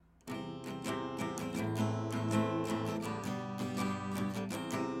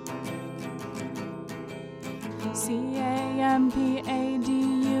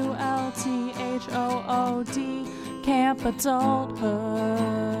Camp Adulthood,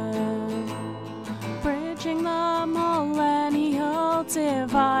 bridging the millennial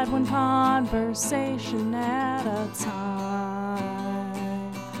divide, one conversation at a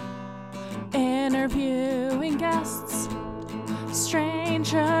time. Interviewing guests,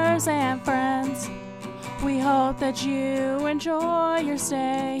 strangers and friends. We hope that you enjoy your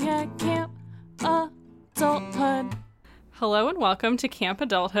stay at Camp Adulthood. Hello and welcome to Camp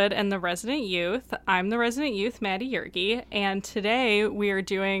Adulthood and the Resident Youth. I'm the Resident Youth, Maddie Yergi, and today we are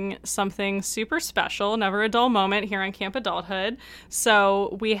doing something super special, never a dull moment here on Camp Adulthood.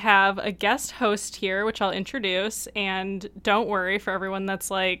 So we have a guest host here, which I'll introduce, and don't worry for everyone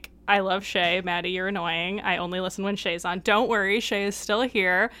that's like, I love Shay. Maddie, you're annoying. I only listen when Shay's on. Don't worry, Shay is still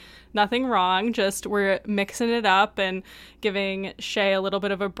here. Nothing wrong, just we're mixing it up and giving Shay a little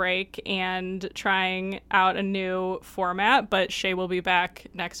bit of a break and trying out a new format, but Shay will be back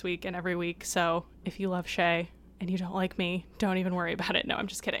next week and every week, so if you love Shay and you don't like me, don't even worry about it. No, I'm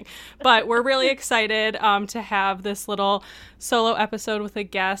just kidding. But we're really excited to have this little solo episode with a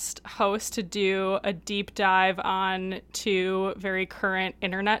guest host to do a deep dive on two very current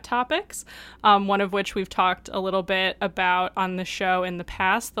internet topics, one of which we've talked a little bit about on the show in the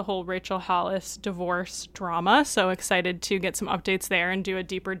past, the whole Rachel Hollis divorce drama. So excited to get some updates there and do a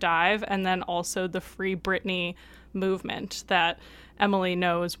deeper dive. And then also the Free Britney movement that Emily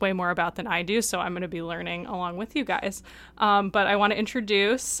knows way more about than I do, so I'm going to be learning along with you guys. But I want to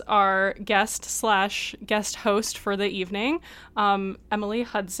introduce our guest host for the evening, Emily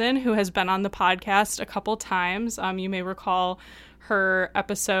Hudson, who has been on the podcast a couple times. You may recall her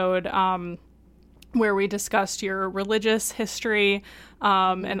episode where we discussed your religious history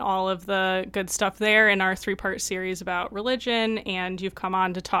and all of the good stuff there in our 3-part series about religion. And you've come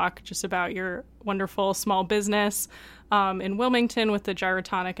on to talk just about your wonderful small business in Wilmington with the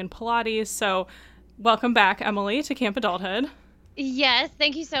Gyrotonic and Pilates. So welcome back, Emily, to Camp Adulthood. Yes,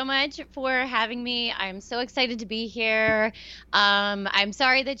 thank you so much for having me. I'm so excited to be here. I'm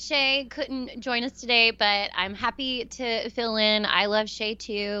sorry that Shay couldn't join us today, but I'm happy to fill in. I love Shay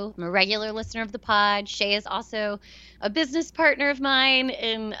too. I'm a regular listener of the pod. Shay is also a business partner of mine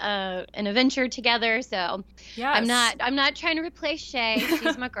in a venture together. So yes. I'm not trying to replace Shay.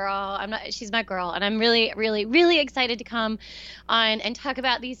 She's my girl. She's my girl. And I'm really, really, really excited to come on and talk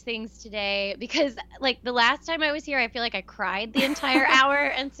about these things today because like the last time I was here, I feel like I cried the entire hour.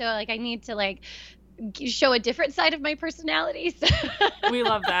 And so like I need to show a different side of my personality. So. We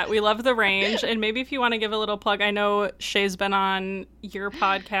love that. We love the range. And maybe if you want to give a little plug, I know Shay's been on your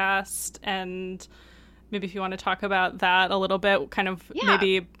podcast, and maybe if you want to talk about that a little bit, kind of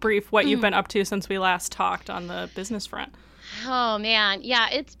maybe brief what you've been up to since we last talked on the business front. Oh man, yeah,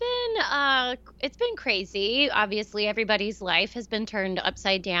 it's been crazy. Obviously, everybody's life has been turned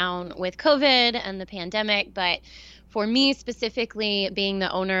upside down with COVID and the pandemic, but for me specifically, being the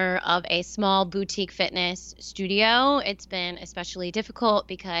owner of a small boutique fitness studio, it's been especially difficult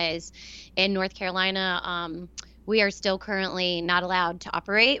because in North Carolina, we are still currently not allowed to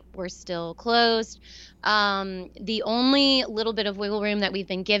operate. We're still closed. The only little bit of wiggle room that we've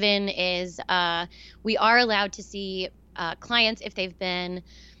been given is we are allowed to see clients if they've been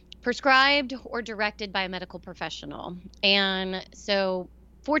prescribed or directed by a medical professional. And so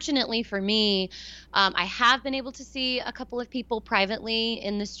fortunately for me, I have been able to see a couple of people privately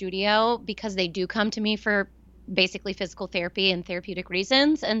in the studio because they do come to me for basically physical therapy and therapeutic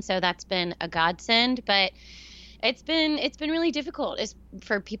reasons. And so that's been a godsend. But it's been really difficult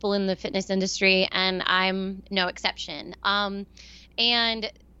for people in the fitness industry, and I'm no exception.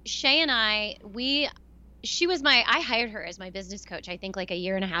 And Shay and I hired her as my business coach, I think like a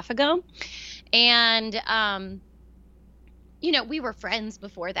year and a half ago. And, we were friends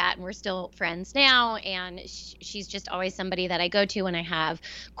before that, and we're still friends now. And she's just always somebody that I go to when I have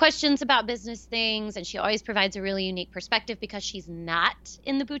questions about business things. And she always provides a really unique perspective because she's not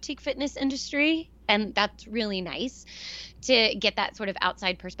in the boutique fitness industry. And that's really nice to get that sort of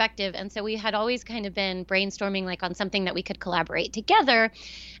outside perspective. And so we had always kind of been brainstorming on something that we could collaborate together.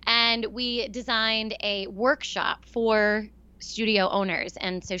 And we designed a workshop for studio owners.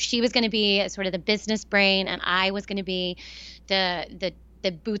 And so she was going to be sort of the business brain, and I was going to be the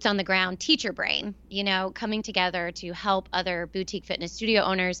boots on the ground teacher brain, coming together to help other boutique fitness studio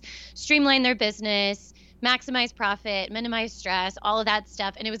owners streamline their business, maximize profit, minimize stress, all of that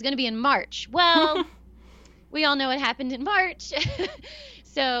stuff. And it was going to be in March. Well, we all know what happened in March.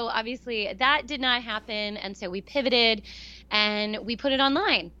 So obviously that did not happen. And so we pivoted and we put it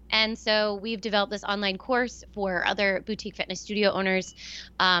online. And so we've developed this online course for other boutique fitness studio owners,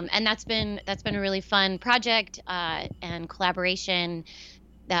 and that's been a really fun project and collaboration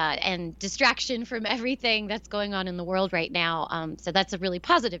and distraction from everything that's going on in the world right now. So that's a really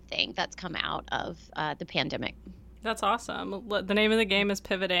positive thing that's come out of the pandemic. That's awesome. The name of the game is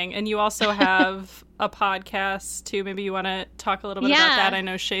pivoting. And you also have a podcast too. Maybe you want to talk a little bit about that. I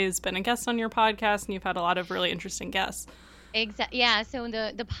know Shay's been a guest on your podcast, and you've had a lot of really interesting guests. Exactly. Yeah. So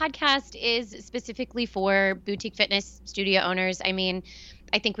the podcast is specifically for boutique fitness studio owners. I mean,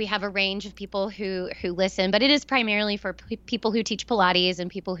 I think we have a range of people who listen, but it is primarily for people who teach Pilates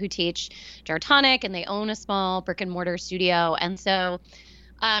and people who teach Gyrotonic, and they own a small brick and mortar studio. And so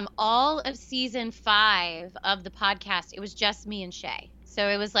all of season 5 of the podcast, it was just me and Shay. So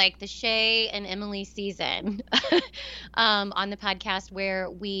it was like the Shay and Emily season on the podcast,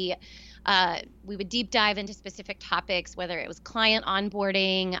 where we would deep dive into specific topics, whether it was client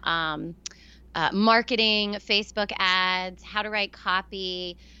onboarding, marketing, Facebook ads, how to write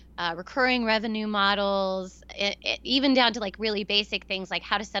copy, recurring revenue models, even down to like really basic things like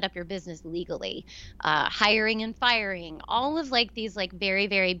how to set up your business legally, hiring and firing, all of like these like very,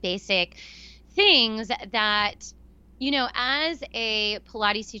 very basic things that, you know, as a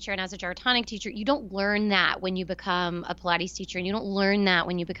Pilates teacher and as a Gyrotonic teacher, you don't learn that when you become a Pilates teacher, and you don't learn that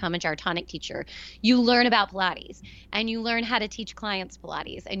when you become a Gyrotonic teacher. You learn about Pilates, and you learn how to teach clients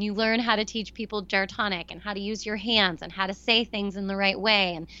Pilates, and you learn how to teach people Gyrotonic, and how to use your hands, and how to say things in the right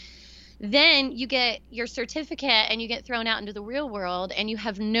way. And then you get your certificate, and you get thrown out into the real world, and you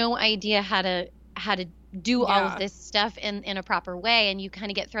have no idea how to do all of this stuff in a proper way, and you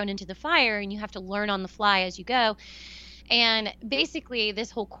kind of get thrown into the fire, and you have to learn on the fly as you go. And basically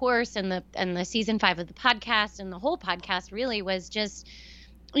this whole course and the season 5 of the podcast and the whole podcast really was just,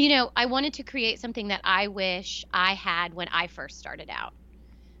 you know, I wanted to create something that I wish I had when I first started out,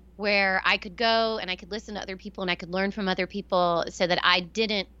 where I could go and I could listen to other people and I could learn from other people, so that I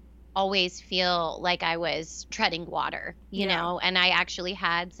didn't always feel like I was treading water, you know, and I actually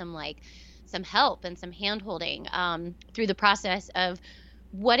had some help and some hand-holding through the process of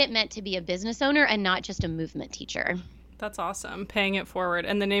what it meant to be a business owner and not just a movement teacher. That's awesome. Paying it forward.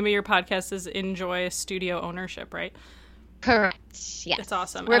 And the name of your podcast is Enjoy Studio Ownership, right? Correct. Yes. It's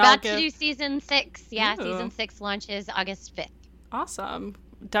awesome. We're about to do season 6. Yeah, Ooh. Season 6 launches August 5th. Awesome.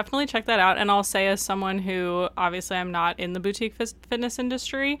 Definitely check that out. And I'll say, as someone who, obviously I'm not in the boutique fitness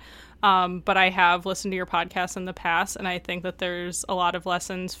industry, but I have listened to your podcast in the past, and I think that there's a lot of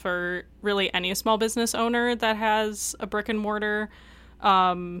lessons for really any small business owner that has a brick and mortar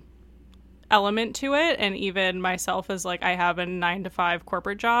element to it. And even myself, as like, I have a 9-to-5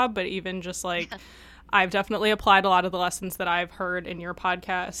 corporate job, but even just like I've definitely applied a lot of the lessons that I've heard in your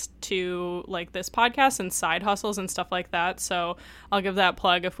podcast to like this podcast and side hustles and stuff like that. So I'll give that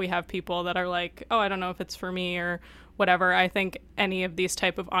plug if we have people that are like, oh, I don't know if it's for me or whatever. I think any of these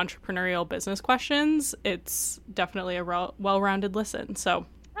type of entrepreneurial business questions, it's definitely a well-rounded listen. So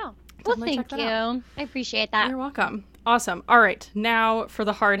well, thank you. I appreciate that. You're welcome. Awesome. All right. Now for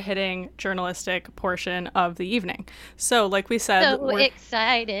the hard-hitting journalistic portion of the evening. So like we said, we're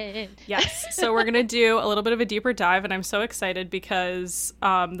excited. Yes. So we're going to do a little bit of a deeper dive, and I'm so excited because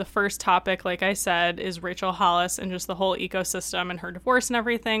the first topic, like I said, is Rachel Hollis and just the whole ecosystem and her divorce and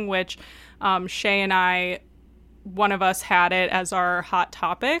everything, which Shay and I, one of us had it as our hot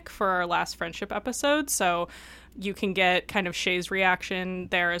topic for our last friendship episode. So you can get kind of Shay's reaction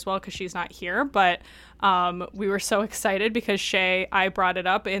there as well, because she's not here. But we were so excited because I brought it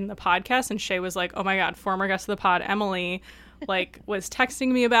up in the podcast, and Shay was like, oh my God, former guest of the pod, Emily, like was texting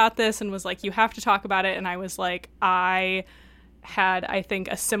me about this and was like, you have to talk about it. And I was like, I had, I think,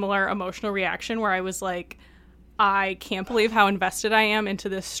 a similar emotional reaction where I was like, I can't believe how invested I am into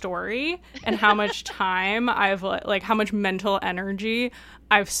this story and how much time I've like how much mental energy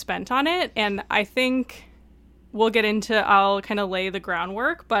I've spent on it. And I think I'll kind of lay the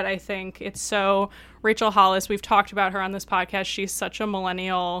groundwork, but I think it's so Rachel Hollis, we've talked about her on this podcast. She's such a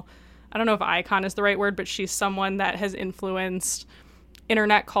millennial, I don't know if icon is the right word, but she's someone that has influenced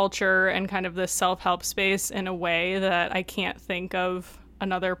internet culture and kind of the self-help space in a way that I can't think of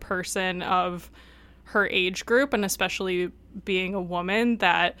another person of her age group, and especially being a woman,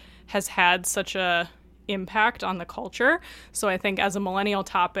 that has had such a impact on the culture. So I think as a millennial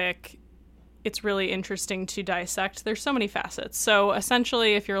topic, it's really interesting to dissect. There's so many facets. So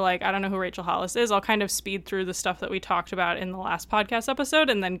essentially, if you're like, I don't know who Rachel Hollis is, I'll kind of speed through the stuff that we talked about in the last podcast episode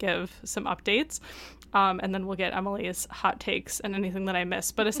and then give some updates. And then we'll get Emily's hot takes and anything that I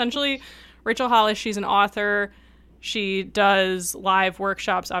missed. But essentially, Rachel Hollis, she's an author. She does live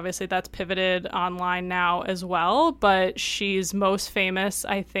workshops. Obviously, that's pivoted online now as well. But she's most famous,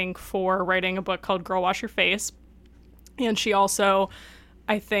 I think, for writing a book called Girl Wash Your Face. And she also,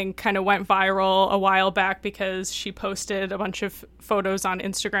 I think, kind of went viral a while back because she posted a bunch of photos on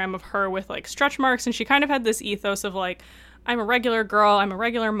Instagram of her with like stretch marks. And she kind of had this ethos of like, I'm a regular girl, I'm a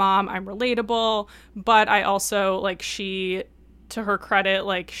regular mom, I'm relatable. But I also, like, she, to her credit,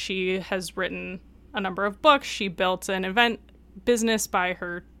 like, she has written a number of books. She built an event business by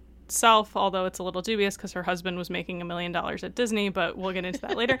herself, although it's a little dubious because her husband was making $1 million at Disney, but we'll get into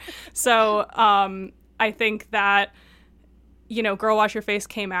that later. So I think that, you know, Girl Wash Your Face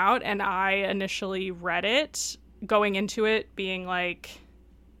came out, and I initially read it going into it being like,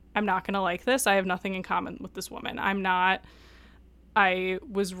 I'm not going to like this. I have nothing in common with this woman. I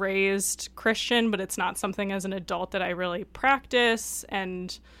was raised Christian, but it's not something as an adult that I really practice.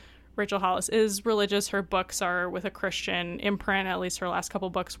 And Rachel Hollis is religious. Her books are with a Christian imprint. At least her last couple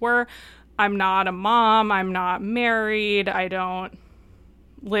books were. I'm not a mom. I'm not married. I don't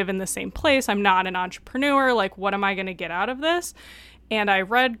live in the same place. I'm not an entrepreneur. Like, what am I going to get out of this? And I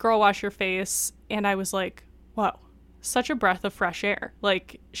read Girl Wash Your Face, and I was like, whoa, such a breath of fresh air.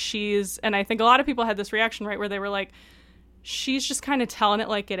 Like, and I think a lot of people had this reaction, right, where they were like, she's just kind of telling it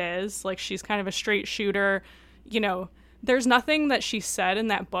like it is. Like, she's kind of a straight shooter, you know. There's nothing that she said in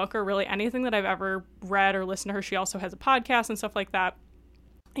that book or really anything that I've ever read or listened to her. She also has a podcast and stuff like that.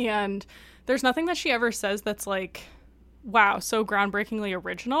 And there's nothing that she ever says that's like, wow, so groundbreakingly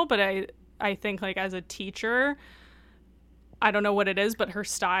original. But I think, like, as a teacher, I don't know what it is, but her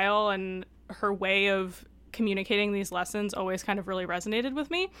style and her way of communicating these lessons always kind of really resonated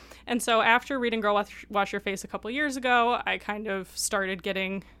with me. And so after reading Girl Wash Your Face a couple years ago, I kind of started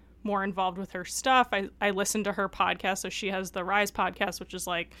getting more involved with her stuff. I listened to her podcast. So she has the Rise podcast, which is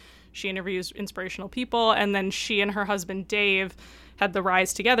like, she interviews inspirational people. And then she and her husband, Dave, had the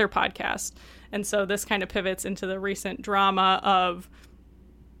Rise Together podcast. And so this kind of pivots into the recent drama of,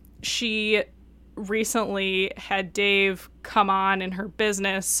 she recently had Dave come on in her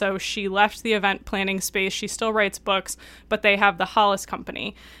business. So she left the event planning space. She still writes books, but they have the Hollis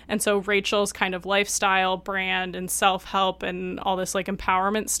Company. And so Rachel's kind of lifestyle brand and self-help and all this like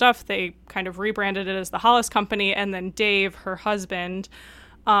empowerment stuff, they kind of rebranded it as the Hollis Company. And then Dave, her husband,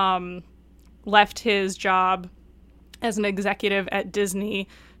 left his job as an executive at Disney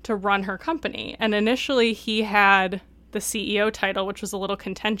to run her company. And initially he had the CEO title, which was a little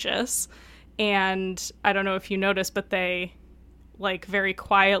contentious. And I don't know if you noticed, but they like very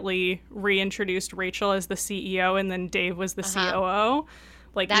quietly reintroduced Rachel as the CEO, and then Dave was the COO.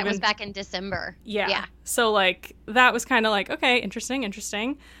 Like, that was back in December. Yeah. So like that was kind of like, okay, interesting.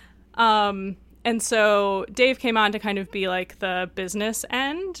 And so Dave came on to kind of be like the business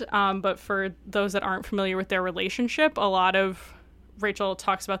end. But for those that aren't familiar with their relationship, a lot of Rachel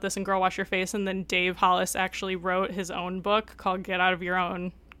talks about this in Girl Wash Your Face, and then Dave Hollis actually wrote his own book called Get Out of Your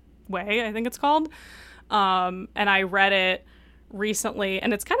Own Way, I think it's called. And I read it recently,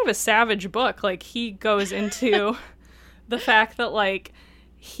 and it's kind of a savage book. Like, he goes into the fact that like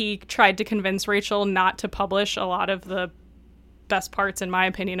he tried to convince Rachel not to publish a lot of the best parts, in my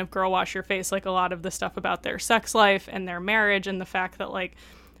opinion, of Girl Wash Your Face, like a lot of the stuff about their sex life and their marriage, and the fact that like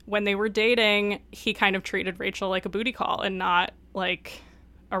when they were dating, he kind of treated Rachel like a booty call and not like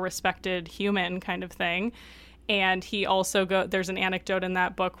a respected human kind of thing. And he also there's an anecdote in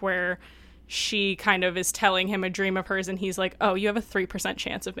that book where she kind of is telling him a dream of hers, and he's like, oh, you have a 3%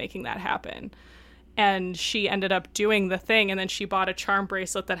 chance of making that happen. And she ended up doing the thing, and then she bought a charm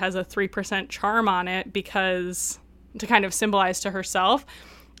bracelet that has a 3% charm on it because to kind of symbolize to herself.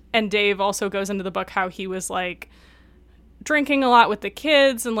 And Dave also goes into the book how he was like drinking a lot with the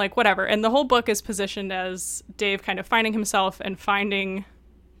kids and like whatever. And the whole book is positioned as Dave kind of finding himself and finding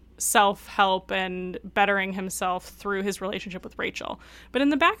self-help and bettering himself through his relationship with Rachel. But in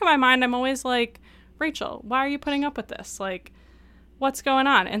the back of my mind, I'm always like, Rachel, why are you putting up with this? Like, what's going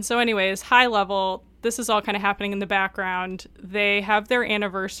on? And so anyways, high level, this is all kind of happening in the background. They have their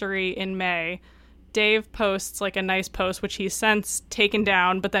anniversary in May. Dave posts like a nice post, which he's since taken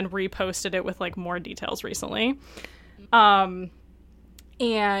down, but then reposted it with like more details recently. And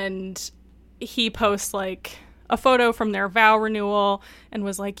he posts like a photo from their vow renewal and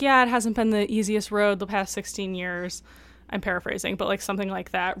was like, yeah, it hasn't been the easiest road the past 16 years. I'm paraphrasing, but like something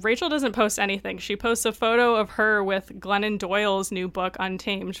like that. Rachel doesn't post anything. She posts a photo of her with Glennon Doyle's new book,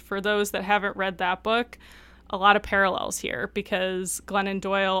 Untamed. For those that haven't read that book, a lot of parallels here, because Glennon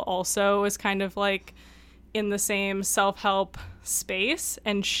Doyle also is kind of like in the same self-help space,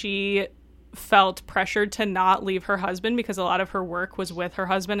 and she felt pressured to not leave her husband because a lot of her work was with her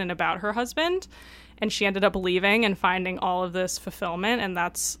husband and about her husband. And she ended up leaving and finding all of this fulfillment. And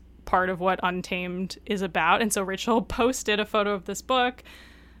that's part of what Untamed is about. And so Rachel posted a photo of this book.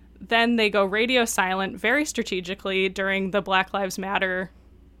 Then they go radio silent very strategically during the Black Lives Matter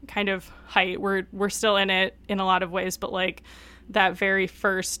kind of height. We're still in it in a lot of ways, but like that very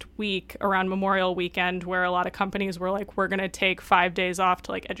first week around Memorial Weekend where a lot of companies were like, we're going to take 5 days off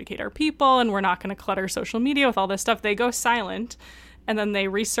to like educate our people and we're not going to clutter social media with all this stuff. They go silent and then they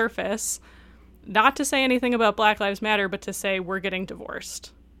resurface, not to say anything about Black Lives Matter, but to say we're getting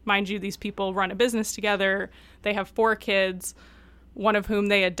divorced. Mind you, these people run a business together. They have 4 kids, one of whom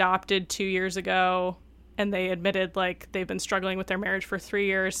they adopted 2 years ago. And they admitted like they've been struggling with their marriage for 3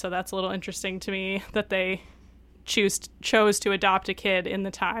 years. So that's a little interesting to me that they chose to adopt a kid in the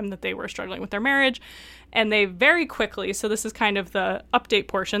time that they were struggling with their marriage. And they very quickly, so this is kind of the update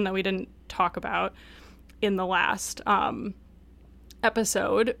portion that we didn't talk about in the last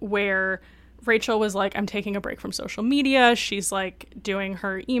episode, where Rachel was like, I'm taking a break from social media. She's like doing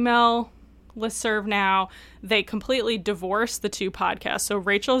her email listserv now. They completely divorced the 2 podcasts. So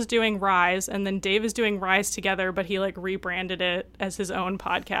Rachel's doing Rise and then Dave is doing Rise Together, but he like rebranded it as his own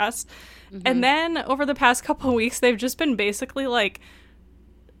podcast. Mm-hmm. And then over the past couple of weeks, they've just been basically like,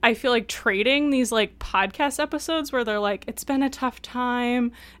 I feel like trading these like podcast episodes where they're like, it's been a tough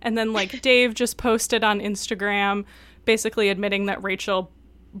time. And then like Dave just posted on Instagram basically admitting that Rachel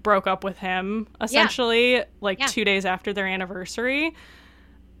broke up with him essentially 2 days after their anniversary.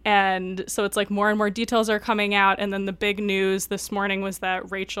 And so it's like more and more details are coming out. And then the big news this morning was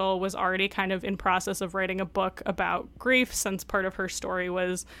that Rachel was already kind of in process of writing a book about grief, since part of her story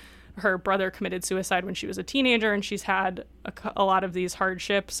was her brother committed suicide when she was a teenager. And she's had a lot of these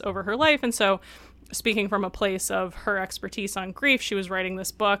hardships over her life. And so speaking from a place of her expertise on grief, she was writing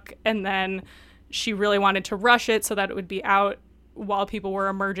this book. And then she really wanted to rush it so that it would be out while people were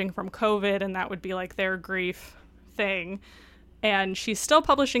emerging from COVID. And that would be like their grief thing. And she's still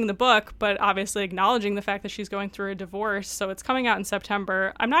publishing the book, but obviously acknowledging the fact that she's going through a divorce. So it's coming out in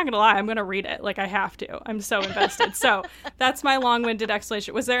September. I'm not going to lie. I'm going to read it. Like, I have to. I'm so invested. So that's my long-winded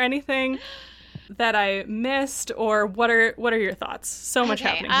explanation. Was there anything that I missed, or what are your thoughts? So much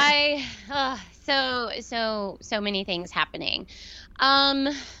happening here. So many things happening.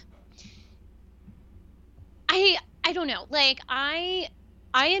 I don't know. Like, I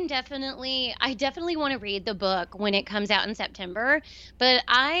definitely want to read the book when it comes out in September, but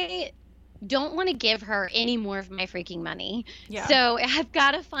I don't want to give her any more of my freaking money. Yeah. So I've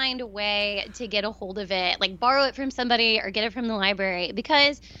got to find a way to get a hold of it, like borrow it from somebody or get it from the library,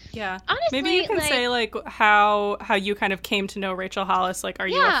 because honestly, maybe you can say like how you kind of came to know Rachel Hollis. Like, are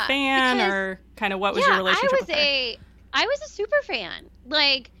you a fan, or kind of what was your relationship with her? I was a super fan.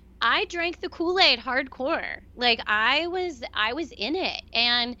 Like, I drank the Kool-Aid hardcore. Like, I was in it.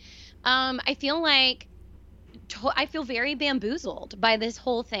 And I feel like I feel very bamboozled by this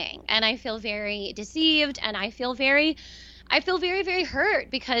whole thing. And I feel very deceived. And I feel very, very hurt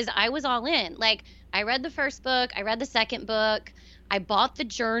because I was all in. Like, I read the first book. I read the second book. I bought the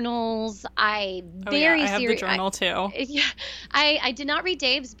journals. I have the journal too. I did not read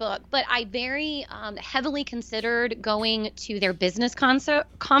Dave's book, but I very heavily considered going to their business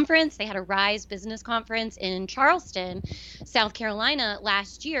conference. They had a Rise business conference in Charleston, South Carolina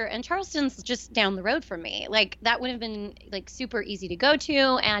last year, and Charleston's just down the road from me. Like, that would have been like super easy to go to,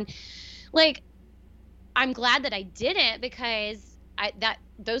 and like, I'm glad that I didn't, because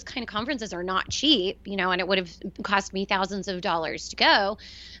those kind of conferences are not cheap, and it would have cost me thousands of dollars to go.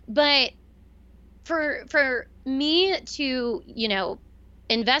 But for me to,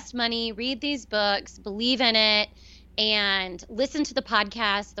 invest money, read these books, believe in it, and listen to the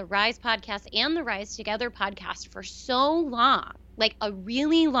podcast, the Rise podcast and the Rise Together podcast for so long, like a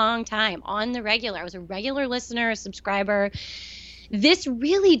really long time on the regular. I was a regular listener, a subscriber. This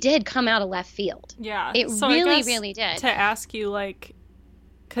really did come out of left field. Yeah. It really did. To ask you, like,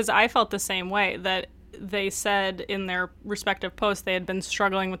 because I felt the same way, that they said in their respective posts they had been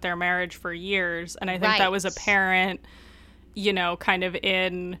struggling with their marriage for years. And I think that was apparent, kind of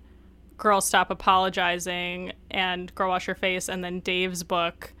in Girl Stop Apologizing and Girl Wash Your Face and then Dave's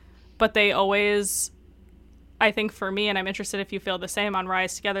book. But they always, I think for me, and I'm interested if you feel the same on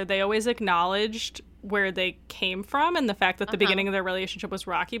Rise Together, they always acknowledged where they came from and the fact that the beginning of their relationship was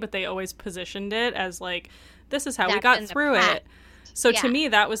rocky, but they always positioned it as like, this is how we got through it. So to me,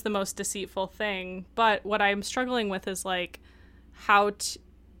 that was the most deceitful thing. But what I'm struggling with is like, how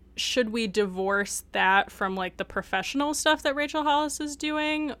should we divorce that from like the professional stuff that Rachel Hollis is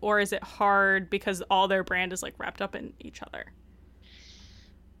doing? Or is it hard because all their brand is like wrapped up in each other?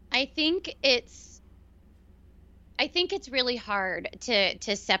 I think it's really hard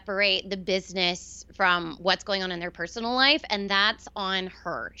to separate the business from what's going on in their personal life, and that's on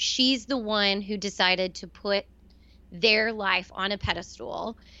her. She's the one who decided to put their life on a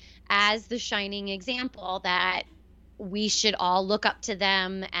pedestal as the shining example that we should all look up to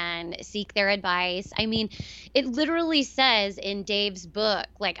them and seek their advice. I mean, it literally says in Dave's book,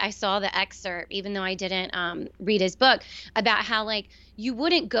 like I saw the excerpt, even though I didn't read his book, about how like you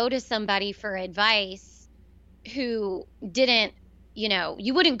wouldn't go to somebody for advice who didn't,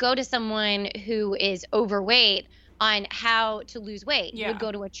 you wouldn't go to someone who is overweight on how to lose weight. Yeah. You would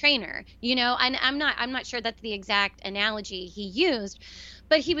go to a trainer, and I'm not sure that's the exact analogy he used,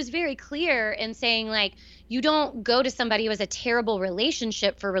 but he was very clear in saying like, you don't go to somebody who has a terrible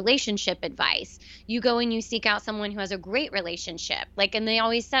relationship for relationship advice. You go and you seek out someone who has a great relationship. Like, and they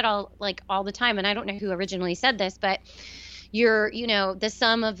always said all the time, and I don't know who originally said this, but you're, the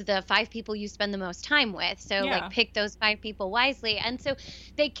sum of the 5 people you spend the most time with. So Yeah. like pick those 5 people wisely. And so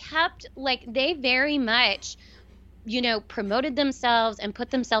they kept they very much, promoted themselves and put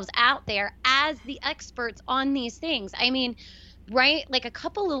themselves out there as the experts on these things. I mean, right, like a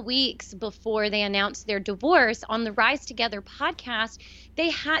couple of weeks before they announced their divorce on the Rise Together podcast,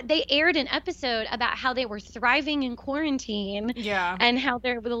 they aired an episode about how they were thriving in quarantine. Yeah. And how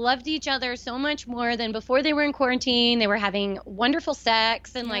they loved each other so much more than before they were in quarantine. They were having wonderful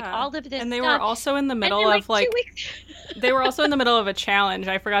sex and like all of this and they stuff. were also in the middle then, of like 2 weeks they were also in the middle of a challenge.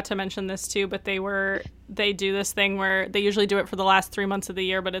 I forgot to mention this too, but they do this thing where they usually do it for the last 3 months of the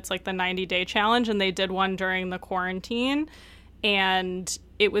year, but it's like the 90-day challenge, and they did one during the quarantine. And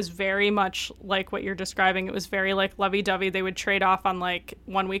it was very much like what you're describing. It was very like lovey-dovey. They would trade off on like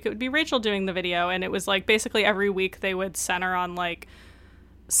 1 week it would be Rachel doing the video, and it was like basically every week they would center on like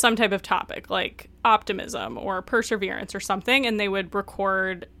some type of topic like optimism or perseverance or something, and they would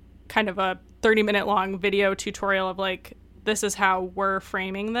record kind of a 30-minute long video tutorial of like, this is how we're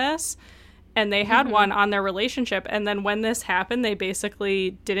framing this. And they had one on their relationship. And then when this happened, they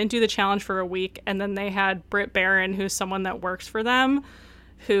basically didn't do the challenge for a week. And then they had Britt Barron, who's someone that works for them,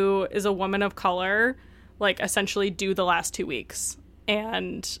 who is a woman of color, like essentially do the last 2 weeks.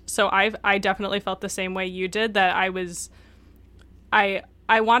 And so I definitely felt the same way you did, that I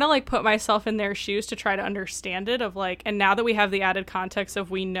want to like put myself in their shoes to try to understand it, of like, and now that we have the added context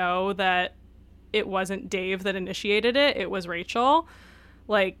of we know that it wasn't Dave that initiated it, it was Rachel.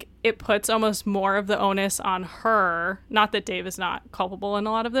 Like, it puts almost more of the onus on her. Not that Dave is not culpable in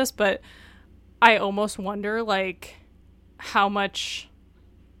a lot of this, but I almost wonder, like, how much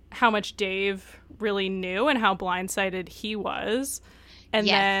Dave really knew and how blindsided he was. And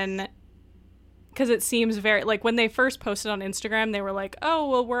then, because it seems very, like, when they first posted on Instagram, they were like, oh,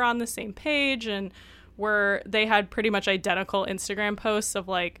 well, we're on the same page, and they had pretty much identical Instagram posts of,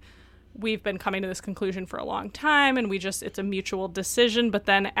 like, we've been coming to this conclusion for a long time, and it's a mutual decision. But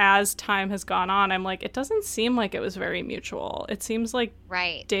then as time has gone on, I'm like, it doesn't seem like it was very mutual. It seems like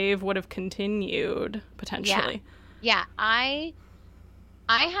Dave would have continued potentially. Yeah. I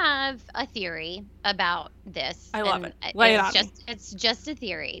have a theory about this. I love it. Lay it on me. It's just a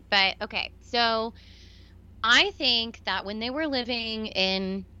theory, but okay. So I think that when they were living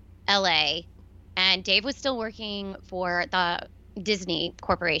in LA and Dave was still working for the Disney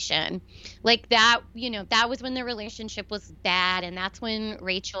Corporation, like that, that was when their relationship was bad, and that's when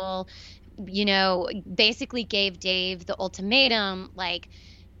Rachel, basically gave Dave the ultimatum, like,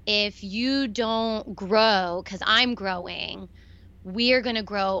 if you don't grow, because I'm growing, we're going to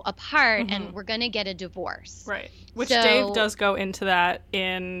grow apart and we're going to get a divorce. Right. Which Dave does go into that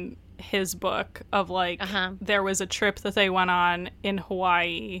in his book of like, there was a trip that they went on in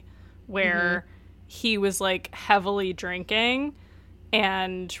Hawaii where he was like heavily drinking,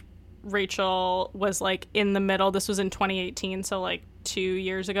 and Rachel was like in the middle. This was in 2018, so like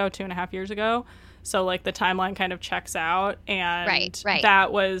 2.5 years ago. So like the timeline kind of checks out, and right.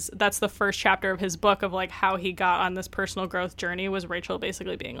 That's the first chapter of his book of like how he got on this personal growth journey, was Rachel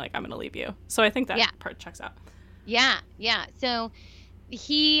basically being like, I'm going to leave you. So I think that part checks out. Yeah. So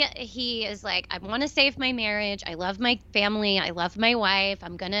he is like, I want to save my marriage. I love my family. I love my wife.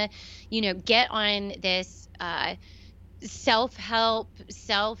 I'm going to, get on this self-help,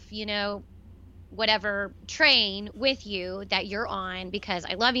 whatever train with you that you're on, because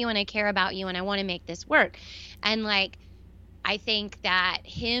I love you and I care about you and I want to make this work. And like, I think that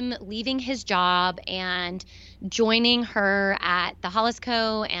him leaving his job and joining her at the Hollis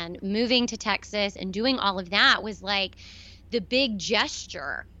Co. and moving to Texas and doing all of that was like the big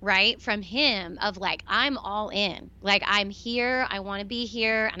gesture, right, from him of like, I'm all in. Like, I'm here, I want to be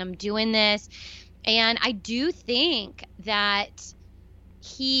here, and I'm doing this. And I do think that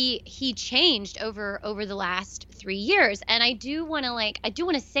he changed over the last 3 years. And I do want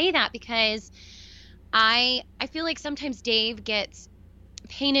to say that because I feel like sometimes Dave gets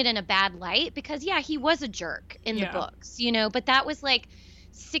painted in a bad light because yeah, he was a jerk in the books, but that was like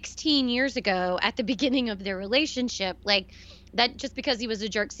 16 years ago at the beginning of their relationship. Like, that just because he was a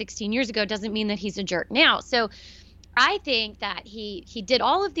jerk 16 years ago doesn't mean that he's a jerk now. So I think that he did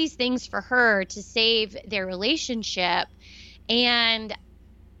all of these things for her to save their relationship. And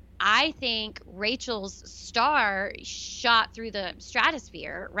I think Rachel's star shot through the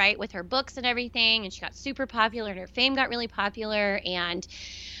stratosphere, right, with her books and everything, and she got super popular and her fame got really popular. And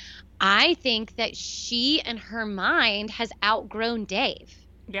I think that she, in her mind, has outgrown Dave.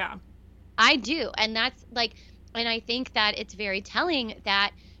 Yeah. I do. And that's like, and I think that it's very telling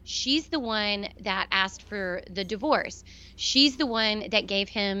that she's the one that asked for the divorce. She's the one that gave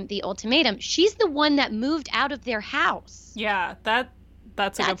him the ultimatum. She's the one that moved out of their house. Yeah,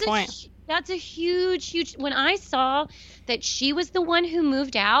 that's a good point. That's a huge, when I saw that she was the one who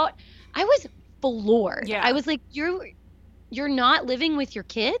moved out, I was floored. Yeah. I was like, you're not living with your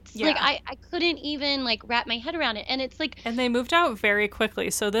kids? Yeah. Like, I couldn't even like wrap my head around it. And it's like, and they moved out very quickly.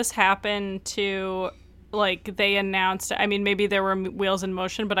 So this happened to, like, they announced, I mean, maybe there were wheels in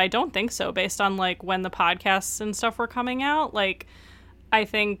motion, but I don't think so, based on like when the podcasts and stuff were coming out. Like, I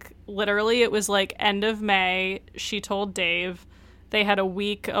think literally it was like end of May. She told Dave. They had a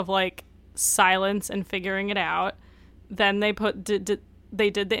week of like silence and figuring it out. Then they did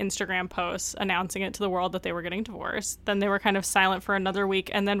the Instagram posts announcing it to the world that they were getting divorced. Then they were kind of silent for another week.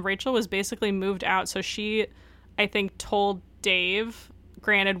 And then Rachel was basically moved out. So she, I think, told Dave,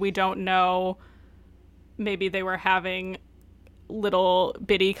 granted, we don't know, maybe they were having little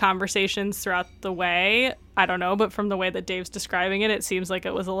bitty conversations throughout the way. I don't know. But from the way that Dave's describing it, it seems like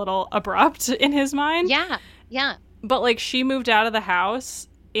it was a little abrupt in his mind. yeah. But like, she moved out of the house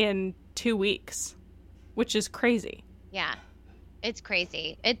in 2 weeks, which is crazy. Yeah. It's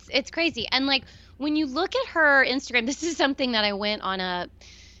crazy. It's crazy. And like, when you look at her Instagram, this is something that I went on a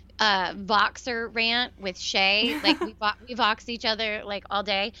Voxer rant with Shay. Like, we Vox each other like all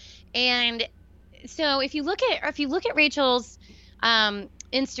day. And so if you look at Rachel's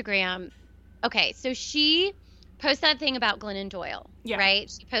Instagram, okay, so she posted that thing about Glennon Doyle, right?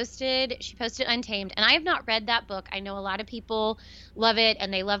 She posted Untamed, and I have not read that book. I know a lot of people love it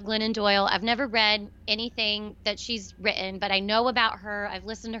and they love Glennon Doyle. I've never read anything that she's written, but I know about her. I've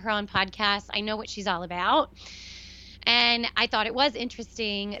listened to her on podcasts. I know what she's all about. And I thought it was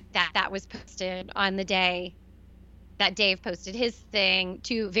interesting that was posted on the day that Dave posted his thing,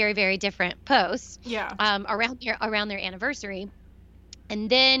 two very, very different posts. Yeah. Around their anniversary. And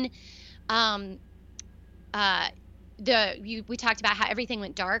then we talked about how everything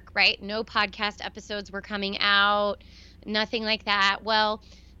went dark, right? No podcast episodes were coming out, nothing like that. Well,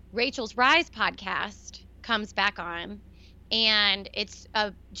 Rachel's Rise podcast comes back on, and it's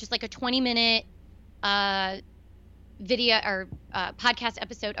just like a 20-minute video or podcast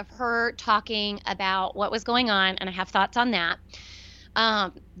episode of her talking about what was going on, and I have thoughts on that.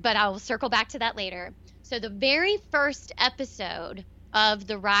 But I'll circle back to that later. So the very first episode of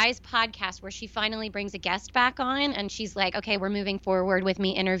the Rise podcast, where she finally brings a guest back on and she's like, okay, we're moving forward with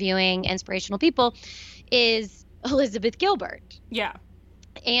me interviewing inspirational people, is Elizabeth Gilbert. Yeah.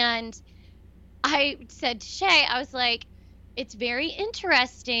 And I said to Shay, I was like, it's very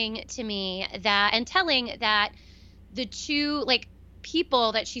interesting to me that, and telling that the two like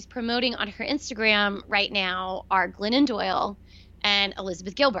people that she's promoting on her Instagram right now are Glennon Doyle and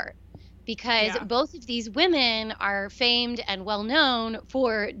Elizabeth Gilbert. Because both of these women are famed and well known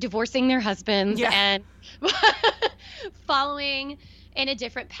for divorcing their husbands and following in a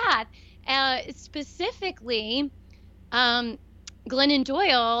different path. Specifically, Glennon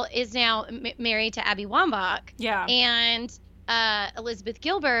Doyle is now married to Abby Wambach. Yeah. And Elizabeth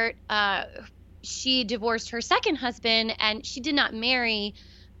Gilbert, she divorced her second husband, and she did not marry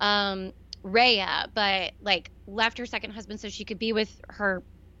Rhea, but like left her second husband so she could be with her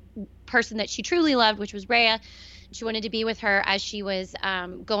person that she truly loved, which was Rhea. She wanted to be with her as she was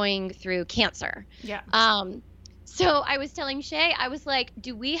going through cancer. Yeah. So I was telling Shay, I was like,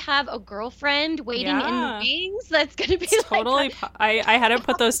 do we have a girlfriend waiting in the wings that's going to be it's like totally I hadn't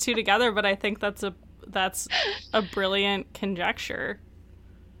put those two together, but I think that's a brilliant conjecture.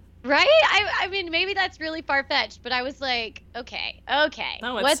 Right? I mean, maybe that's really far-fetched, but I was like, okay.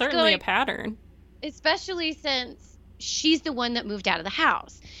 No, it's certainly a pattern. Especially since she's the one that moved out of the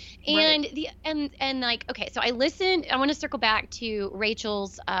house. And right. and like, okay, so I want to circle back to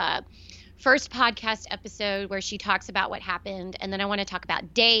Rachel's first podcast episode where she talks about what happened, and then I want to talk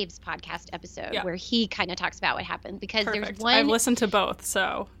about Dave's podcast episode where he kind of talks about what happened, because Perfect. there's one. I've listened to both,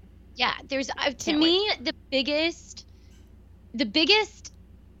 so yeah, there's to me the biggest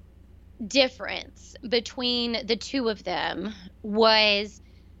difference between the two of them was,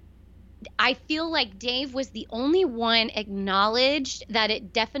 I feel like Dave was the only one acknowledged that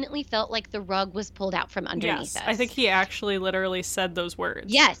it definitely felt like the rug was pulled out from underneath us. I think he actually literally said those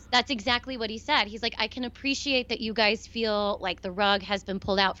words. Yes, that's exactly what he said. He's like, I can appreciate that you guys feel like the rug has been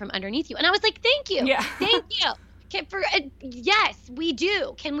pulled out from underneath you. And I was like, thank you. Yeah. Thank you. Yes, we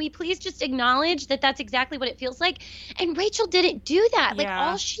do. Can we please just acknowledge that that's exactly what it feels like? And Rachel didn't do that. Like,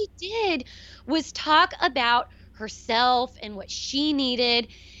 all she did was talk about herself and what she needed,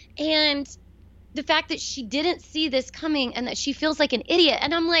 and the fact that she didn't see this coming and that she feels like an idiot.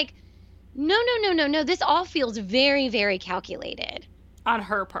 And I'm like, no. This all feels very, very calculated. On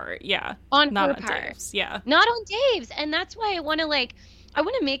her part, yeah. Not her part. Dave's, yeah. Not on Dave's. And that's why I want to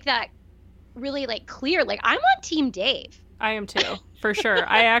make that really clear. Like, I'm on Team Dave. I am too, for sure.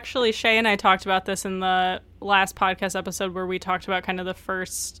 Shay and I talked about this in the last podcast episode where we talked about kind of the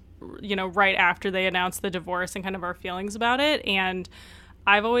first, right after they announced the divorce and kind of our feelings about it. And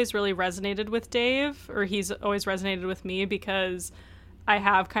I've always really resonated with Dave, or he's always resonated with me, because I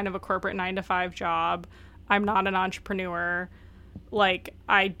have kind of a corporate 9-to-5 job. I'm not an entrepreneur. Like,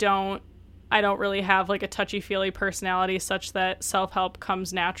 I don't really have a touchy-feely personality such that self-help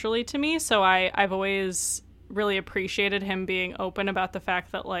comes naturally to me. So I've always really appreciated him being open about the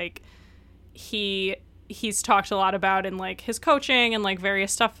fact that he's talked a lot about in his coaching and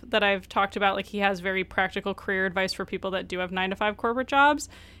various stuff that I've talked about. He has very practical career advice for people that do have 9-to-5 corporate jobs,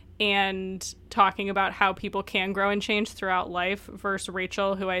 and talking about how people can grow and change throughout life, versus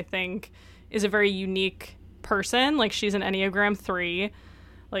Rachel, who I think is a very unique person. She's an Enneagram 3.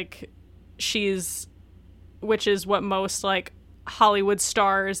 Which is what most Hollywood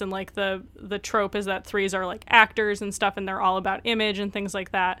stars and the trope is that 3s are actors and stuff, and they're all about image and things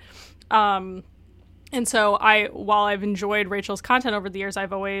like that. And so while I've enjoyed Rachel's content over the years,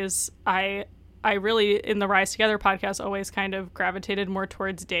 I really, in the Rise Together podcast, always kind of gravitated more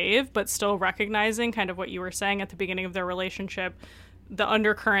towards Dave, but still recognizing kind of what you were saying at the beginning of their relationship. The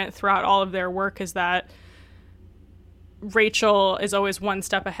undercurrent throughout all of their work is that Rachel is always one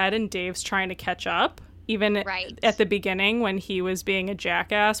step ahead and Dave's trying to catch up. Even at the beginning, when he was being a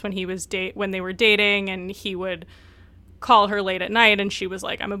jackass, when they were dating, and he would call her late at night and she was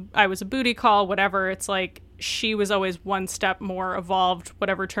like, I was a booty call, whatever. It's she was always one step more evolved,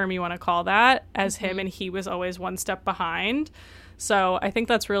 whatever term you want to call that, as him, and he was always one step behind. So I think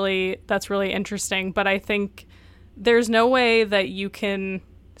that's really interesting. But I think there's no way that you can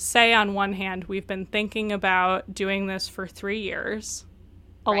say, on one hand, we've been thinking about doing this for 3 years.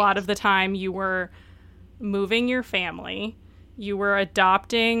 A lot of the time you were moving your family, you were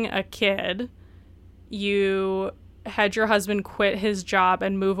adopting a kid, you had your husband quit his job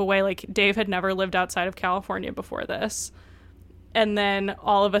and move away. Dave had never lived outside of California before this. And then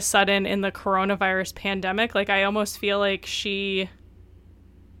all of a sudden in the coronavirus pandemic, I almost feel like she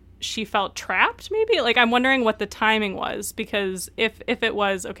felt trapped, maybe. I'm wondering what the timing was, because if it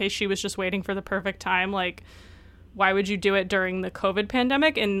was, okay, she was just waiting for the perfect time, why would you do it during the COVID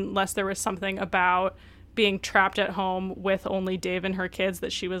pandemic, unless there was something about being trapped at home with only Dave and her kids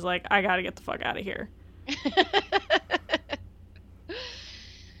that she was like, I gotta get the fuck out of here.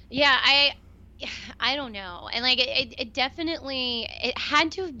 Yeah, I don't know. And it definitely, it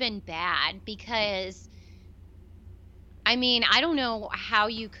had to have been bad, because I don't know how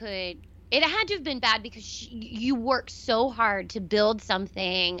you could. It had to have been bad because you worked so hard to build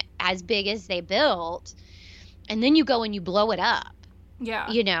something as big as they built, and then you go and you blow it up.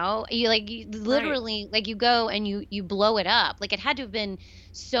 Yeah. You literally you go and you blow it up. It had to have been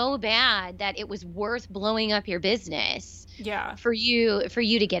so bad that it was worth blowing up your business. Yeah. For you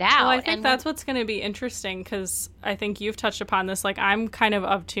to get out. Well, I think that's what's going to be interesting, because I think you've touched upon this. I'm kind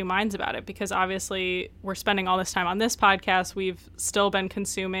of two minds about it, because obviously we're spending all this time on this podcast. We've still been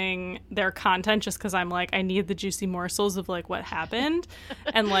consuming their content just because I'm I need the juicy morsels of what happened.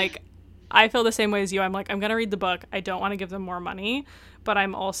 And I feel the same way as you. I'm I'm going to read the book. I don't want to give them more money, but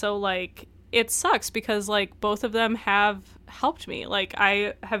I'm also it sucks, because both of them have helped me.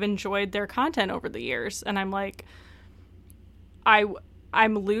 I have enjoyed their content over the years, and I'm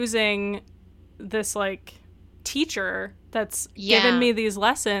I'm losing this teacher that's given me these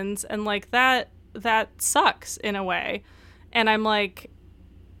lessons, and that sucks in a way. And I'm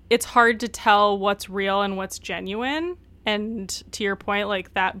it's hard to tell what's real and what's genuine. And to your point,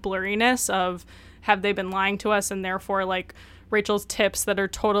 like that blurriness of have they been lying to us, and therefore like Rachel's tips that are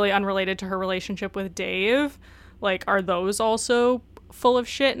totally unrelated to her relationship with Dave, like are those also full of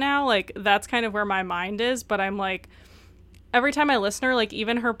shit now? Like that's kind of where my mind is. But I'm like, every time I listen to her, like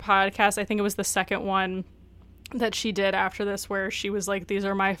even her podcast, I think it was the second one that she did after this, where she was like, these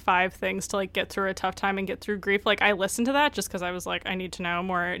are my 5 things to like get through a tough time and get through grief. Like I listened to that just because I was like, I need to know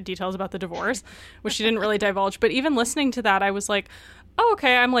more details about the divorce, which she didn't really divulge. But even listening to that, I was like, oh,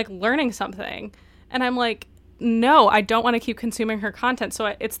 okay, I'm like learning something. And I'm like, no, I don't want to keep consuming her content.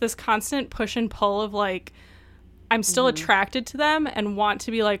 So it's this constant push and pull of like, I'm still attracted to them and want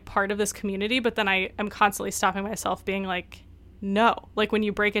to be like part of this community. But then I am constantly stopping myself being like, no, like when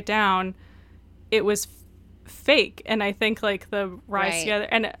you break it down, it was fake. And I think like the rise together,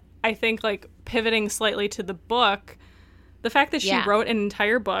 and I think like pivoting slightly to the book, the fact that she wrote an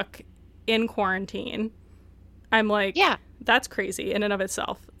entire book in quarantine, I'm like, yeah, that's crazy in and of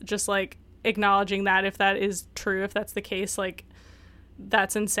itself. Just like acknowledging that, if that is true, if that's the case, like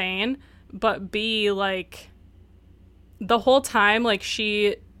that's insane. But B, like the whole time, like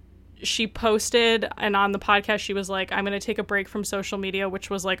she posted, and on the podcast she was like, I'm going to take a break from social media, which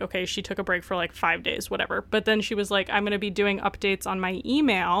was like, okay, she took a break for like 5 days, whatever. But then she was like, I'm going to be doing updates on my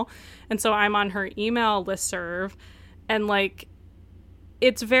email. And so I'm on her email listserv, and like,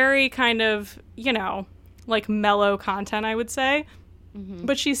 it's very kind of, you know, like mellow content, I would say. Mm-hmm.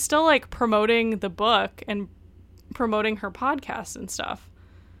 But she's still like promoting the book and promoting her podcast and stuff.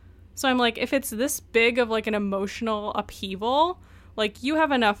 So I'm like, if it's this big of like an emotional upheaval, like you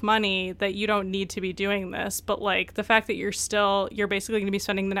have enough money that you don't need to be doing this. But like the fact that you're basically going to be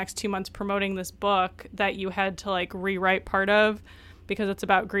spending the next 2 months promoting this book that you had to like rewrite part of because it's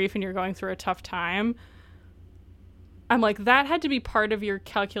about grief and you're going through a tough time. I'm like, that had to be part of your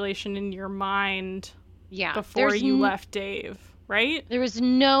calculation in your mind before you left Dave, right? There was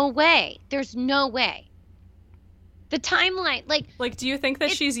no way. There's no way. The timeline, like, do you think that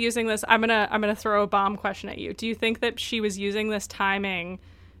she's using this? I'm gonna throw a bomb question at you. Do you think that she was using this timing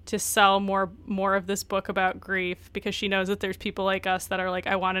to sell more of this book about grief because she knows that there's people like us that are like,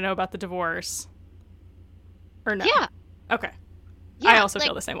 I want to know about the divorce, or no? Yeah. Okay. Yeah, I also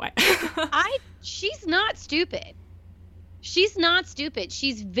feel the same way. She's not stupid. She's not stupid.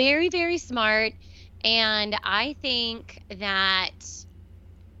 She's very, very smart, and I think that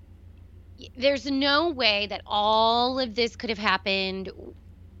there's no way that all of this could have happened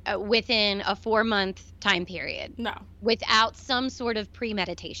within a 4-month time period. No. Without some sort of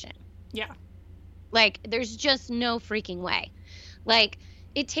premeditation. Yeah. Like, there's just no freaking way. Like,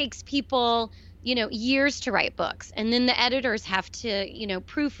 it takes people, you know, years to write books. And then the editors have to, you know,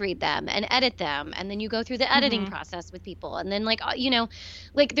 proofread them and edit them. And then you go through the editing process with people. And then, like, you know,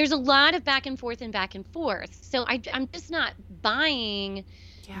 like, there's a lot of back and forth. So I'm just not buying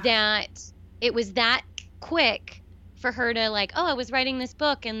that it was that quick for her to like, oh, I was writing this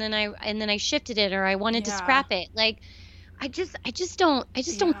book and then I shifted it, or I wanted to scrap it. Like, I just don't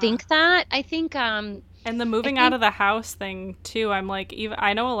think that. I think and the moving out of the house thing too, I'm like, even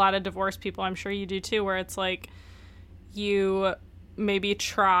I know a lot of divorced people, I'm sure you do too, where it's like you maybe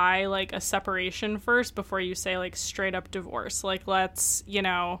try like a separation first before you say like straight up divorce. Like, let's, you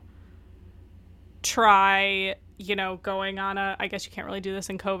know, try, you know, going on I guess you can't really do this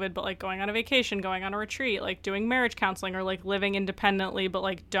in COVID, but like going on a vacation, going on a retreat, like doing marriage counseling, or like living independently, but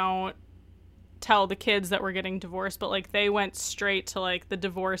like don't tell the kids that we're getting divorced. But like they went straight to like the